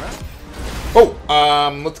 Oh,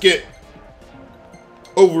 let's get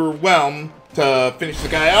Overwhelm to finish the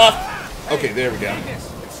guy off. Okay, there we go.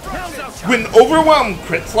 When Overwhelm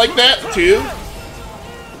crits like that, too,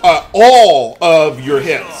 all of your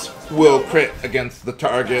hits will crit against the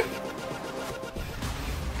target.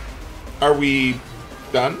 Are we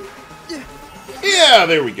done? Yeah,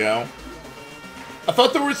 there we go. I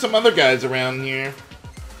thought there were some other guys around here.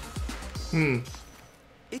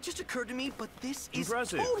 It just occurred to me, but this is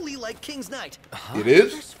Impressive. totally like King's Knight. It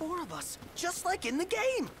is? There's 4 of us, just like in the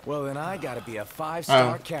game. Well, then I gotta be a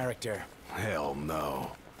 5-star character. Hell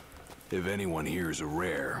no. If anyone here is a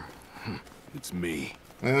rare, it's me.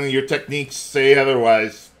 Your techniques say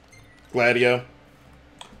otherwise, Gladio.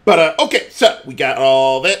 But, okay, so we got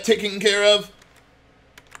all that taken care of.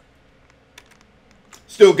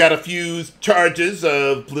 Still got a few charges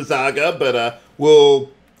of Blizzaga, but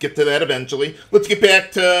we'll get to that eventually. Let's get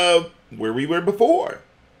back to where we were before.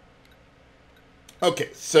 Okay,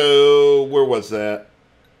 so where was that?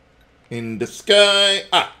 In the sky.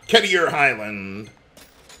 Ah, Ketier Highland.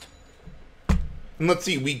 And let's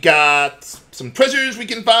see, we got some treasures we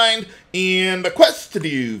can find and a quest to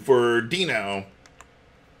do for Dino.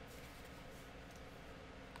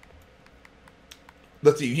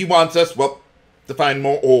 Let's see, he wants us, well, to find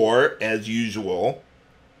more ore, as usual.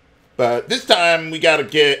 But this time, we gotta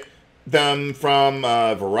get them from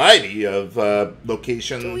a variety of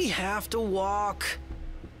locations. Do we have to walk?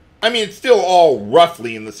 I mean, it's still all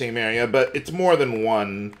roughly in the same area, but it's more than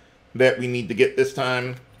one that we need to get this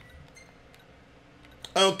time.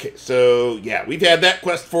 Okay, so, yeah, we've had that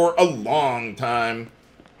quest for a long time.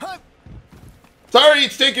 Sorry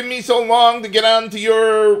it's taken me so long to get on to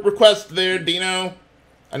your request there, Dino.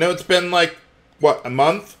 I know it's been, like, what, a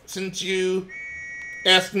month since you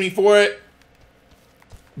asked me for it?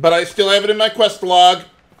 But I still have it in my quest log.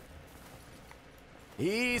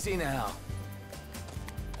 Easy now.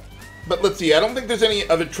 But let's see, I don't think there's any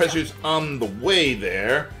other treasures on the way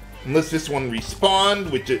there. Unless this one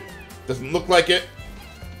respawned, which it doesn't look like it.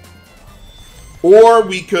 Or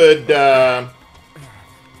we could, yeah,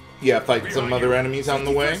 fight some other enemies on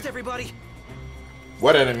the way. Everybody.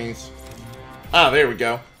 What enemies? Ah, there we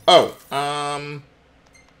go. Oh,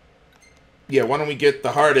 yeah, why don't we get the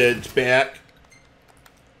Hardedge back?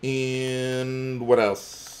 And what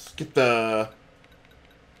else? Get the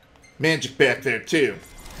magic back there, too.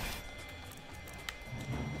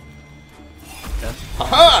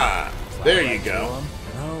 Haha! There you go.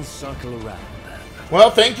 I'll circle around then. Well,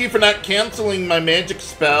 thank you for not canceling my magic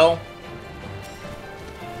spell.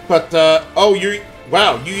 But, oh,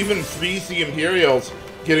 wow, you even freeze the Imperials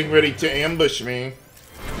getting ready to ambush me.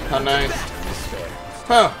 How nice.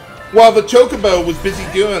 Huh. While the Chocobo was busy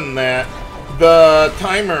doing that, the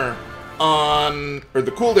timer on, or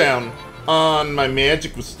the cooldown on my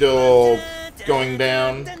magic was still going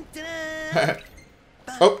down.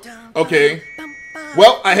 Oh, okay.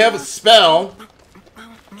 Well, I have a spell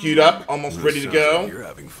queued up, almost ready to go. You're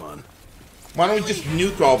having fun. Why don't we just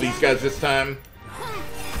nuke all these guys this time?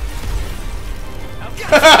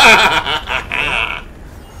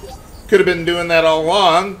 Could have been doing that all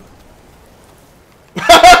along.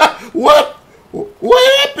 What?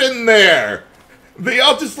 What happened there? They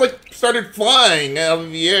all just, like, started flying out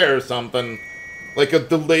of the air or something. Like a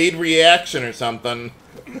delayed reaction or something.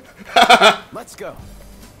 Let's go.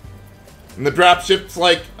 And the dropship's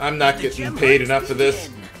like, I'm not getting paid enough for this.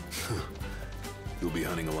 You'll be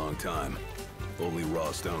hunting a long time. Only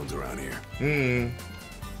raw stones around here.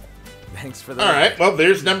 Thanks for that. Alright, well,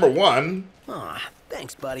 there's number one. Aw,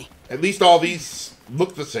 thanks, buddy. At least all these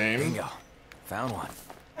look the same. Bingo. Found one.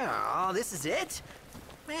 Aw, this is it?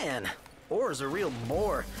 Man, ore's a real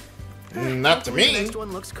bore. Not to The me. next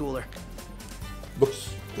one looks cooler.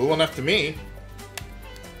 Looks cool enough to me.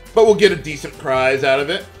 But we'll get a decent prize out of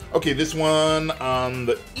it. Okay, this one on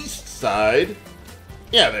the east side.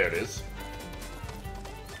 Yeah, there it is.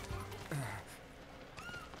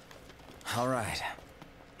 All right.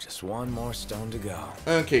 Just one more stone to go.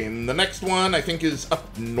 Okay, and the next one I think is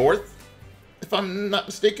up north, if I'm not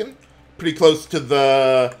mistaken. Pretty close to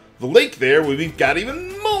the lake there, where we've got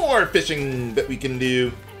even more fishing that we can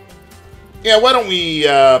do. Yeah, why don't we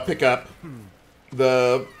pick up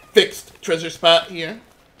the fixed treasure spot here?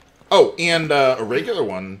 Oh, and a regular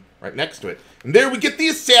one right next to it. And there we get the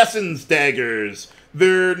Assassin's Daggers.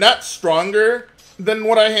 They're not stronger than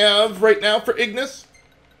what I have right now for Ignis.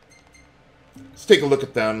 Let's take a look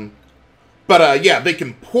at them. But, yeah, they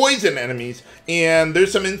can poison enemies, and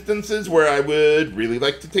there's some instances where I would really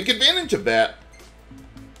like to take advantage of that.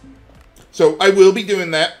 So I will be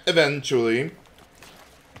doing that eventually.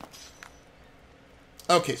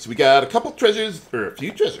 Okay, so we got a couple treasures, or a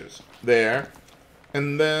few treasures there.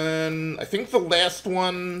 And then I think the last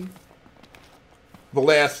one, the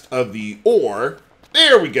last of the ore.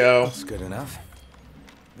 There we go. That's good enough.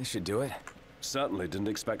 This should do it. Certainly didn't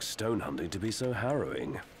expect stone hunting to be so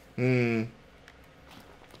harrowing.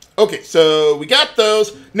 Okay, so we got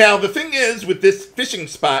those. Now, the thing is with this fishing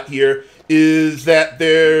spot here is that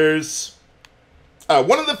there's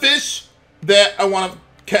one of the fish that I want to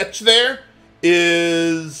catch there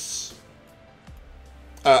is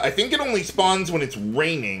I think it only spawns when it's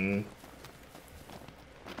raining.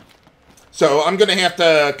 So I'm going to have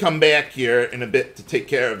to come back here in a bit to take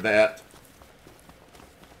care of that.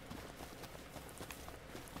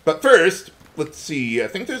 But first, let's see. I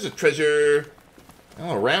think there's a treasure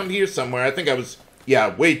around here somewhere. I think I was,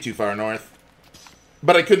 yeah, way too far north.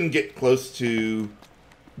 But I couldn't get close to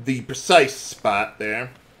the precise spot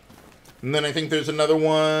there. And then I think there's another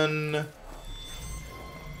one.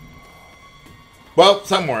 Well,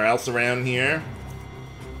 somewhere else around here.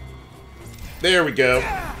 There we go.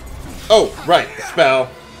 Oh, right, the spell.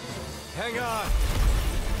 Hang on.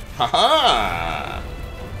 Haha!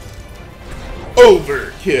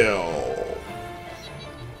 Overkill!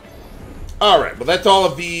 Alright, well that's all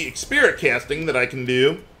of the spirit casting that I can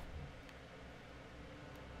do.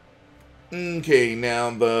 Okay,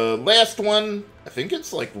 now the last one, I think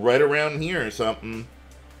it's like right around here or something.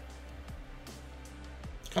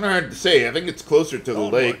 It's kind of hard to say. I think it's closer to the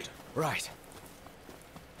lake. Right.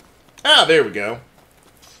 Ah, there we go.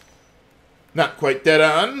 Not quite dead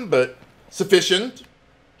on, but sufficient.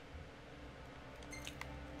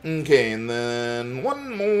 Okay, and then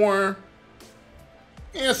one more.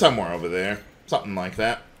 Yeah, somewhere over there. Something like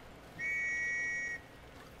that.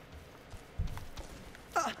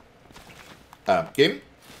 Game?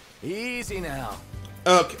 Easy now.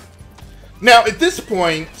 Okay. Now, at this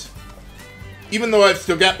point, even though I've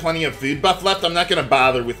still got plenty of food buff left, I'm not going to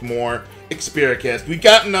bother with more Expericast. We've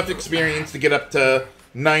got enough experience to get up to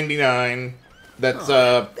 99. That's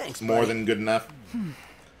thanks, more buddy. than good enough.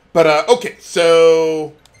 But, okay,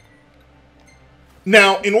 so...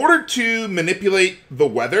 Now, in order to manipulate the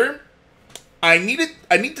weather, I need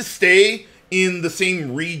to stay in the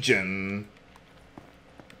same region.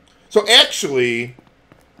 So actually,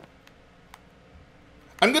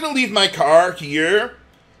 I'm going to leave my car here,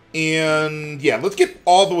 and yeah, let's get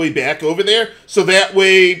all the way back over there, so that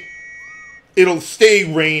way it'll stay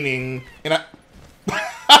raining, and I...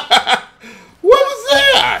 What was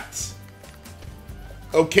that?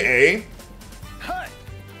 Okay.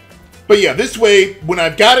 But yeah, this way, when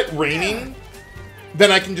I've got it raining,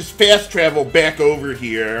 then I can just fast travel back over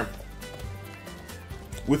here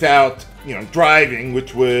without, you know, driving,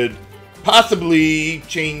 which would possibly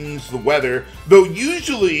change the weather. Though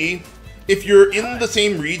usually, if you're in the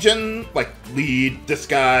same region, like Lead,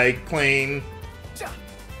 Disguise, Claim,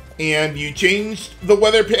 and you change the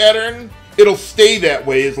weather pattern, it'll stay that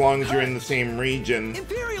way as long as you're in the same region.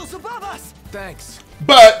 Imperials above us! Thanks.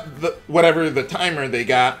 But whatever the timer they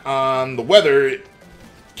got on the weather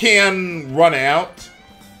can run out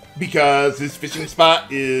because this fishing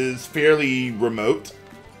spot is fairly remote.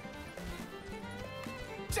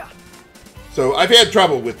 So I've had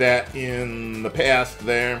trouble with that in the past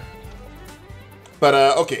there.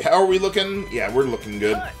 But, okay, how are we looking? Yeah, we're looking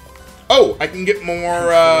good. Oh, I can get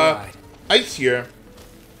more, ice here.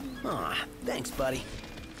 Aw, thanks, buddy.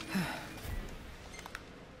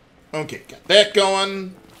 Okay, got that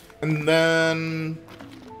going. And then...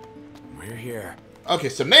 We're here. Okay,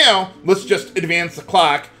 so now, let's just advance the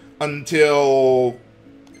clock until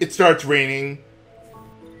it starts raining.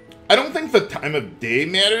 I don't think the time of day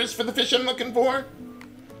matters for the fish I'm looking for.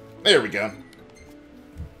 There we go.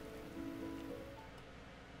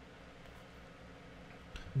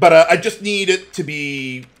 But I just need it to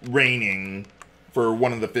be raining for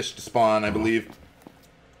one of the fish to spawn, I believe.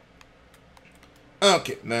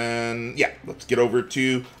 Okay, then, yeah, let's get over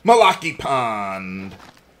to Malaki Pond.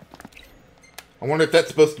 I wonder if that's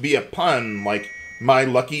supposed to be a pun, like My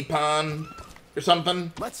Lucky Pond or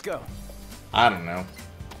something? Let's go. I don't know.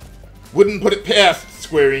 Wouldn't put it past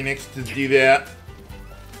Square Enix to do that.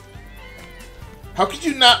 How could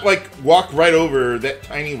you not, like, walk right over that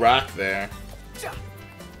tiny rock there?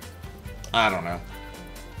 I don't know.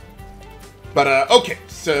 But, okay,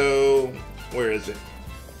 so... Where is it?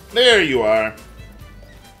 There you are.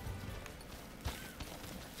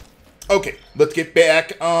 Okay, let's get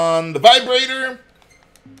back on the vibrator.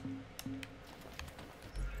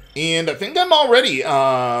 And I think I'm already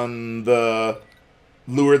on the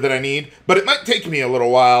lure that I need. But it might take me a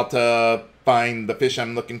little while to find the fish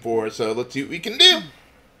I'm looking for. So let's see what we can do.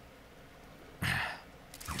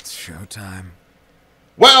 It's showtime.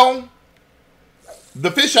 Well,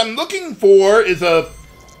 the fish I'm looking for is a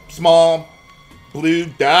small blue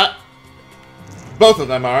dot. Both of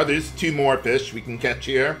them are. There's two more fish we can catch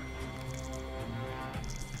here.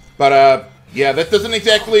 But, yeah, that doesn't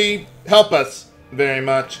exactly help us very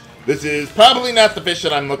much. This is probably not the fish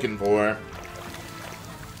that I'm looking for.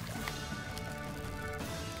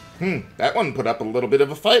 That one put up a little bit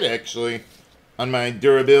of a fight, actually, on my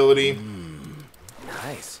durability.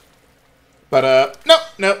 Nice. But,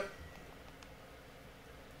 nope.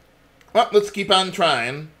 Well, let's keep on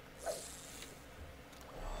trying.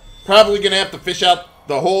 Probably gonna have to fish out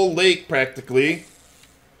the whole lake, practically.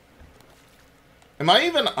 Am I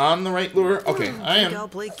even on the right lure? Okay, I am. I'll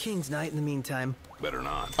play King's Night in the meantime. Better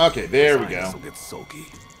not. Okay, there we go. Science will get sulky.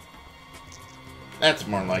 That's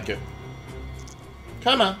more like it.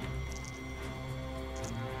 Come on.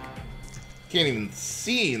 Can't even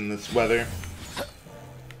see in this weather.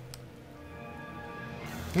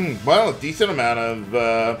 Well, a decent amount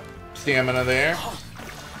of stamina there.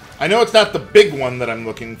 I know it's not the big one that I'm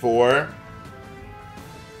looking for.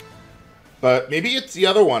 But maybe it's the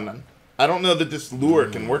other one. I don't know that this lure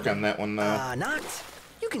can work on that one, though. Noctis,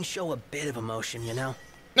 you can show a bit of emotion, you know?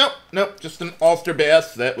 Nope, nope, just an Ulster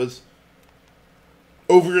bass that was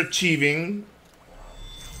overachieving.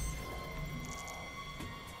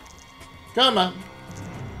 Come on.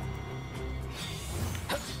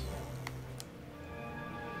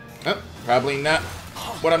 Oh, probably not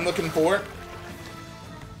what I'm looking for.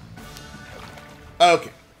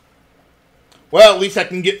 Okay. Well, at least I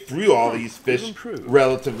can get through all these fish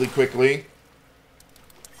relatively quickly.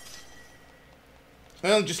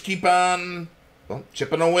 Well, just keep on, well,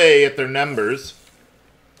 chipping away at their numbers.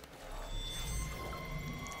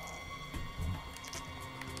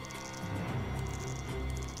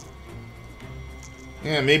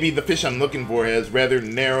 Yeah, maybe the fish I'm looking for has rather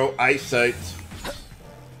narrow eyesight.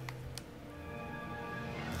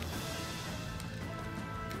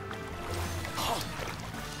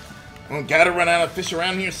 Well, gotta run out of fish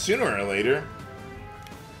around here sooner or later.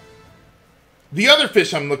 The other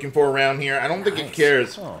fish I'm looking for around here, I don't think it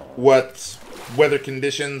cares what weather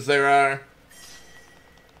conditions there are.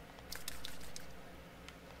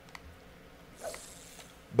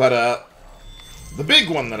 But, the big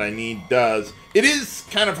one that I need does. It is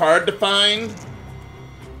kind of hard to find.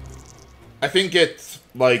 I think it's,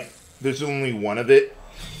 like, there's only one of it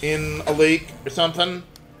in a lake or something.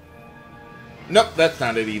 Nope, that's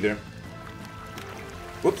not it either.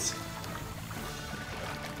 Whoops.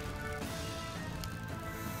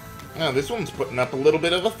 Oh, this one's putting up a little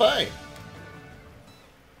bit of a fight.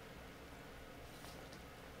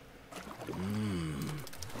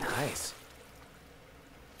 Nice.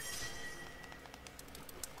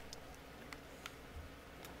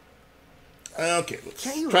 Okay, let's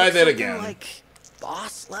Can't you try hit that something again. like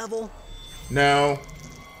boss level? No.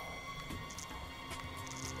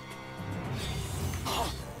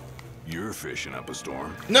 You're fishing up a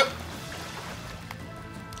storm. Nope.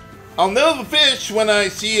 I'll know the fish when I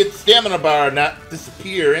see its stamina bar not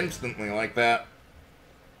disappear instantly like that.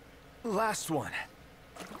 Last one.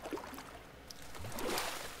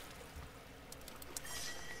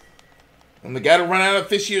 And we gotta run out of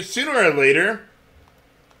fish here sooner or later.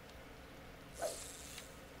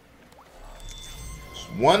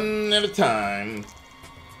 Just one at a time.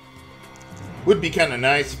 Would be kind of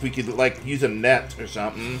nice if we could, like, use a net or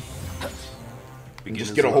something. And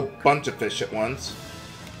just get a whole bunch of fish at once.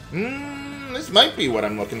 This might be what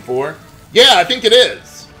I'm looking for. Yeah, I think it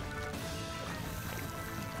is.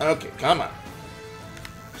 Okay, come on.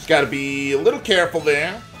 Just gotta be a little careful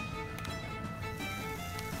there.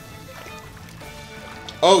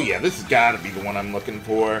 Oh yeah, this has gotta be the one I'm looking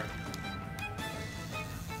for.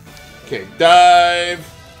 Okay, dive.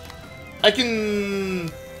 I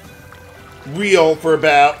can reel for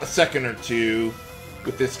about a second or two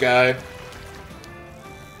with this guy.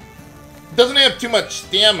 Doesn't have too much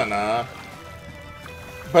stamina,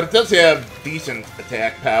 but it does have decent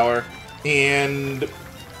attack power, and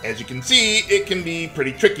as you can see, it can be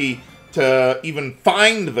pretty tricky to even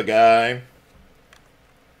find the guy.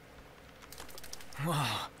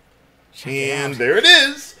 And there it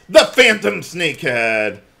is, the Phantom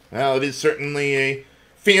Snakehead. Well, it is certainly a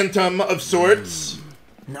phantom of sorts.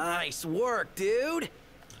 Nice work, dude.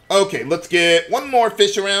 Okay, let's get one more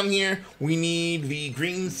fish around here. We need the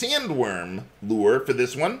green sandworm lure for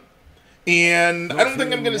this one. And I don't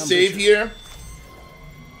think I'm going to save here,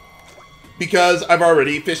 because I've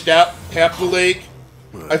already fished out half the lake.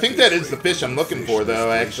 I think that is the fish I'm looking for,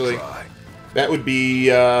 though, actually. That would be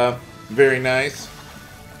very nice.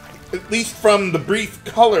 At least from the brief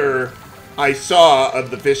color I saw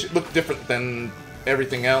of the fish, it looked different than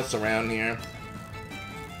everything else around here.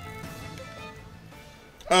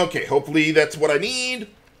 Okay, hopefully that's what I need.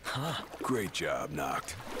 Great job,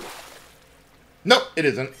 Noct. Nope, it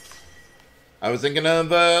isn't. I was thinking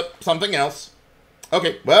of something else.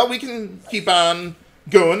 Okay, well, we can keep on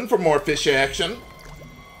going for more fish action.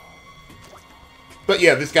 But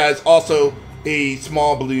yeah, this guy's also a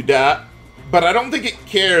small blue dot. But I don't think it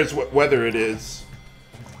cares what weather it is.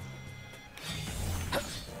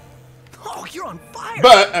 Oh, you're on fire!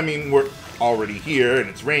 But, I mean, we're already here and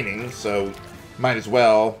it's raining, so might as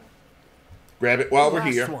well grab it while we're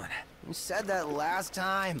here. One. You said that last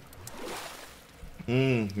time.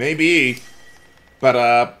 Maybe.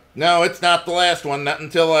 But, no, it's not the last one. Not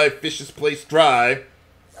until I fish this place dry.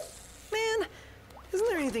 Man, isn't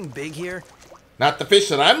there anything big here? Not the fish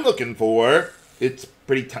that I'm looking for. It's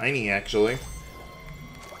pretty tiny, actually.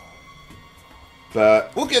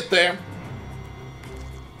 But we'll get there.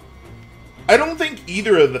 I don't think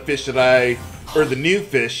either of the fish that or the new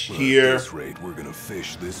fish here, At this rate, we're gonna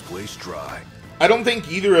fish this place dry. I don't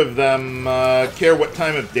think either of them care what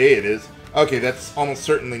time of day it is. Okay, that's almost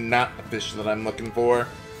certainly not the fish that I'm looking for.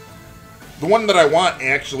 The one that I want,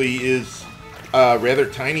 actually, is a rather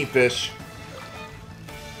tiny fish.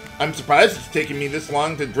 I'm surprised it's taking me this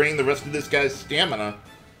long to drain the rest of this guy's stamina.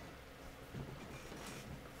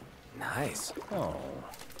 Nice. Oh.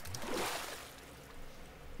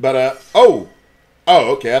 But, oh,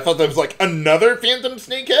 okay, I thought that was like another Phantom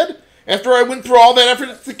Snakehead? After I went through all that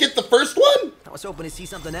effort to get the first one? I was hoping to see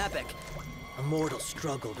something epic. A mortal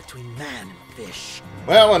struggle between man and fish.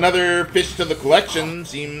 Well, another fish to the collection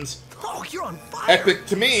seems Oh, you're on fire! epic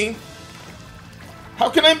to me. How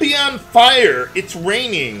can I be on fire? It's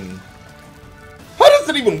raining. How does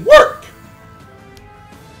it even work?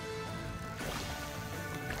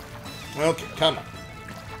 Okay, come on.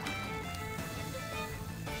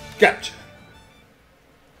 Gotcha.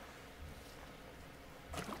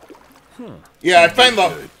 Yeah, I find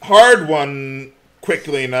the hard one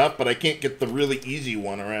quickly enough, but I can't get the really easy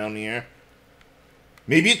one around here.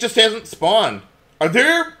 Maybe it just hasn't spawned. Are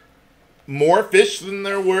there more fish than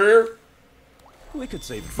there were We could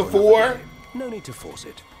save it for before? another day. No need to force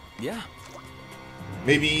it. Yeah.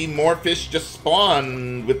 Maybe more fish just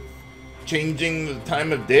spawn with changing the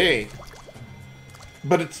time of day.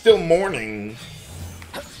 But it's still morning.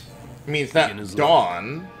 I mean, it's not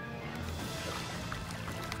dawn.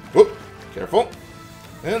 Whoop, careful.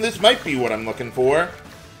 Well, this might be what I'm looking for.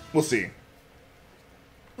 We'll see.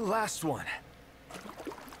 Last one.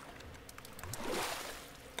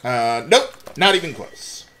 Nope, not even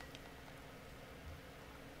close.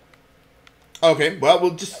 Okay, well,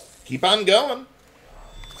 we'll just keep on going.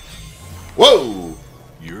 Whoa!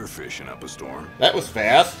 You're fishing up a storm. That was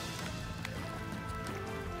fast.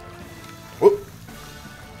 Whoop.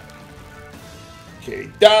 Okay,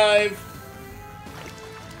 dive.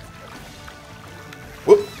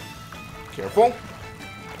 Whoop. Careful.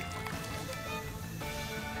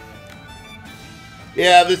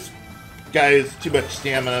 Yeah, this guy has too much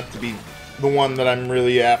stamina to be the one that I'm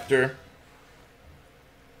really after.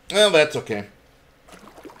 Well, that's okay.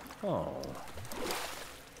 Oh.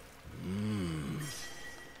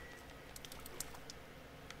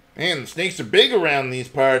 Man, the snakes are big around these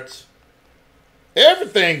parts.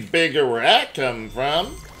 Everything's bigger where I come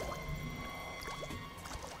from.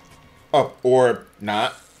 Oh, or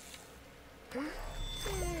not.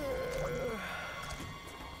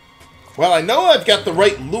 Well, I know I've got the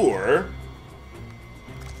right lure.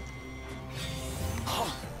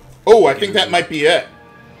 Oh, I think that might be it.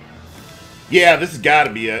 Yeah, this has got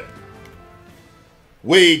to be it.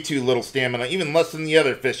 Way too little stamina, even less than the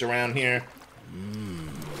other fish around here.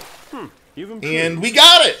 You've improved. And we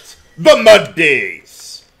got it! The Mud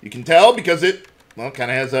Days! You can tell because it, well, kind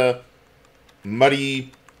of has a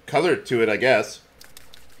muddy color to it, I guess.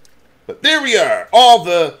 But there we are. All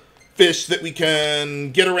the fish that we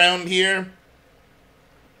can get around here.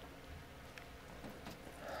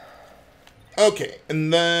 Okay,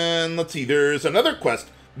 and then, let's see, there's another quest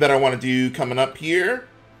that I want to do coming up here.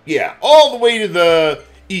 Yeah, all the way to the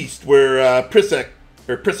east where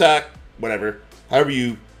Prisak, whatever, however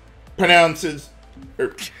you pronounce his,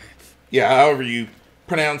 however you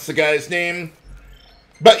pronounce the guy's name.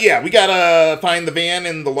 But yeah, we gotta find the van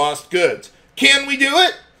and the lost goods. Can we do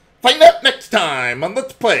it? Find out next time on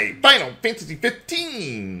Let's Play Final Fantasy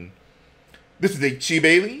 15. This is H.C.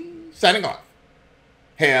 Bailey, signing off.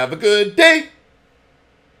 Have a good day.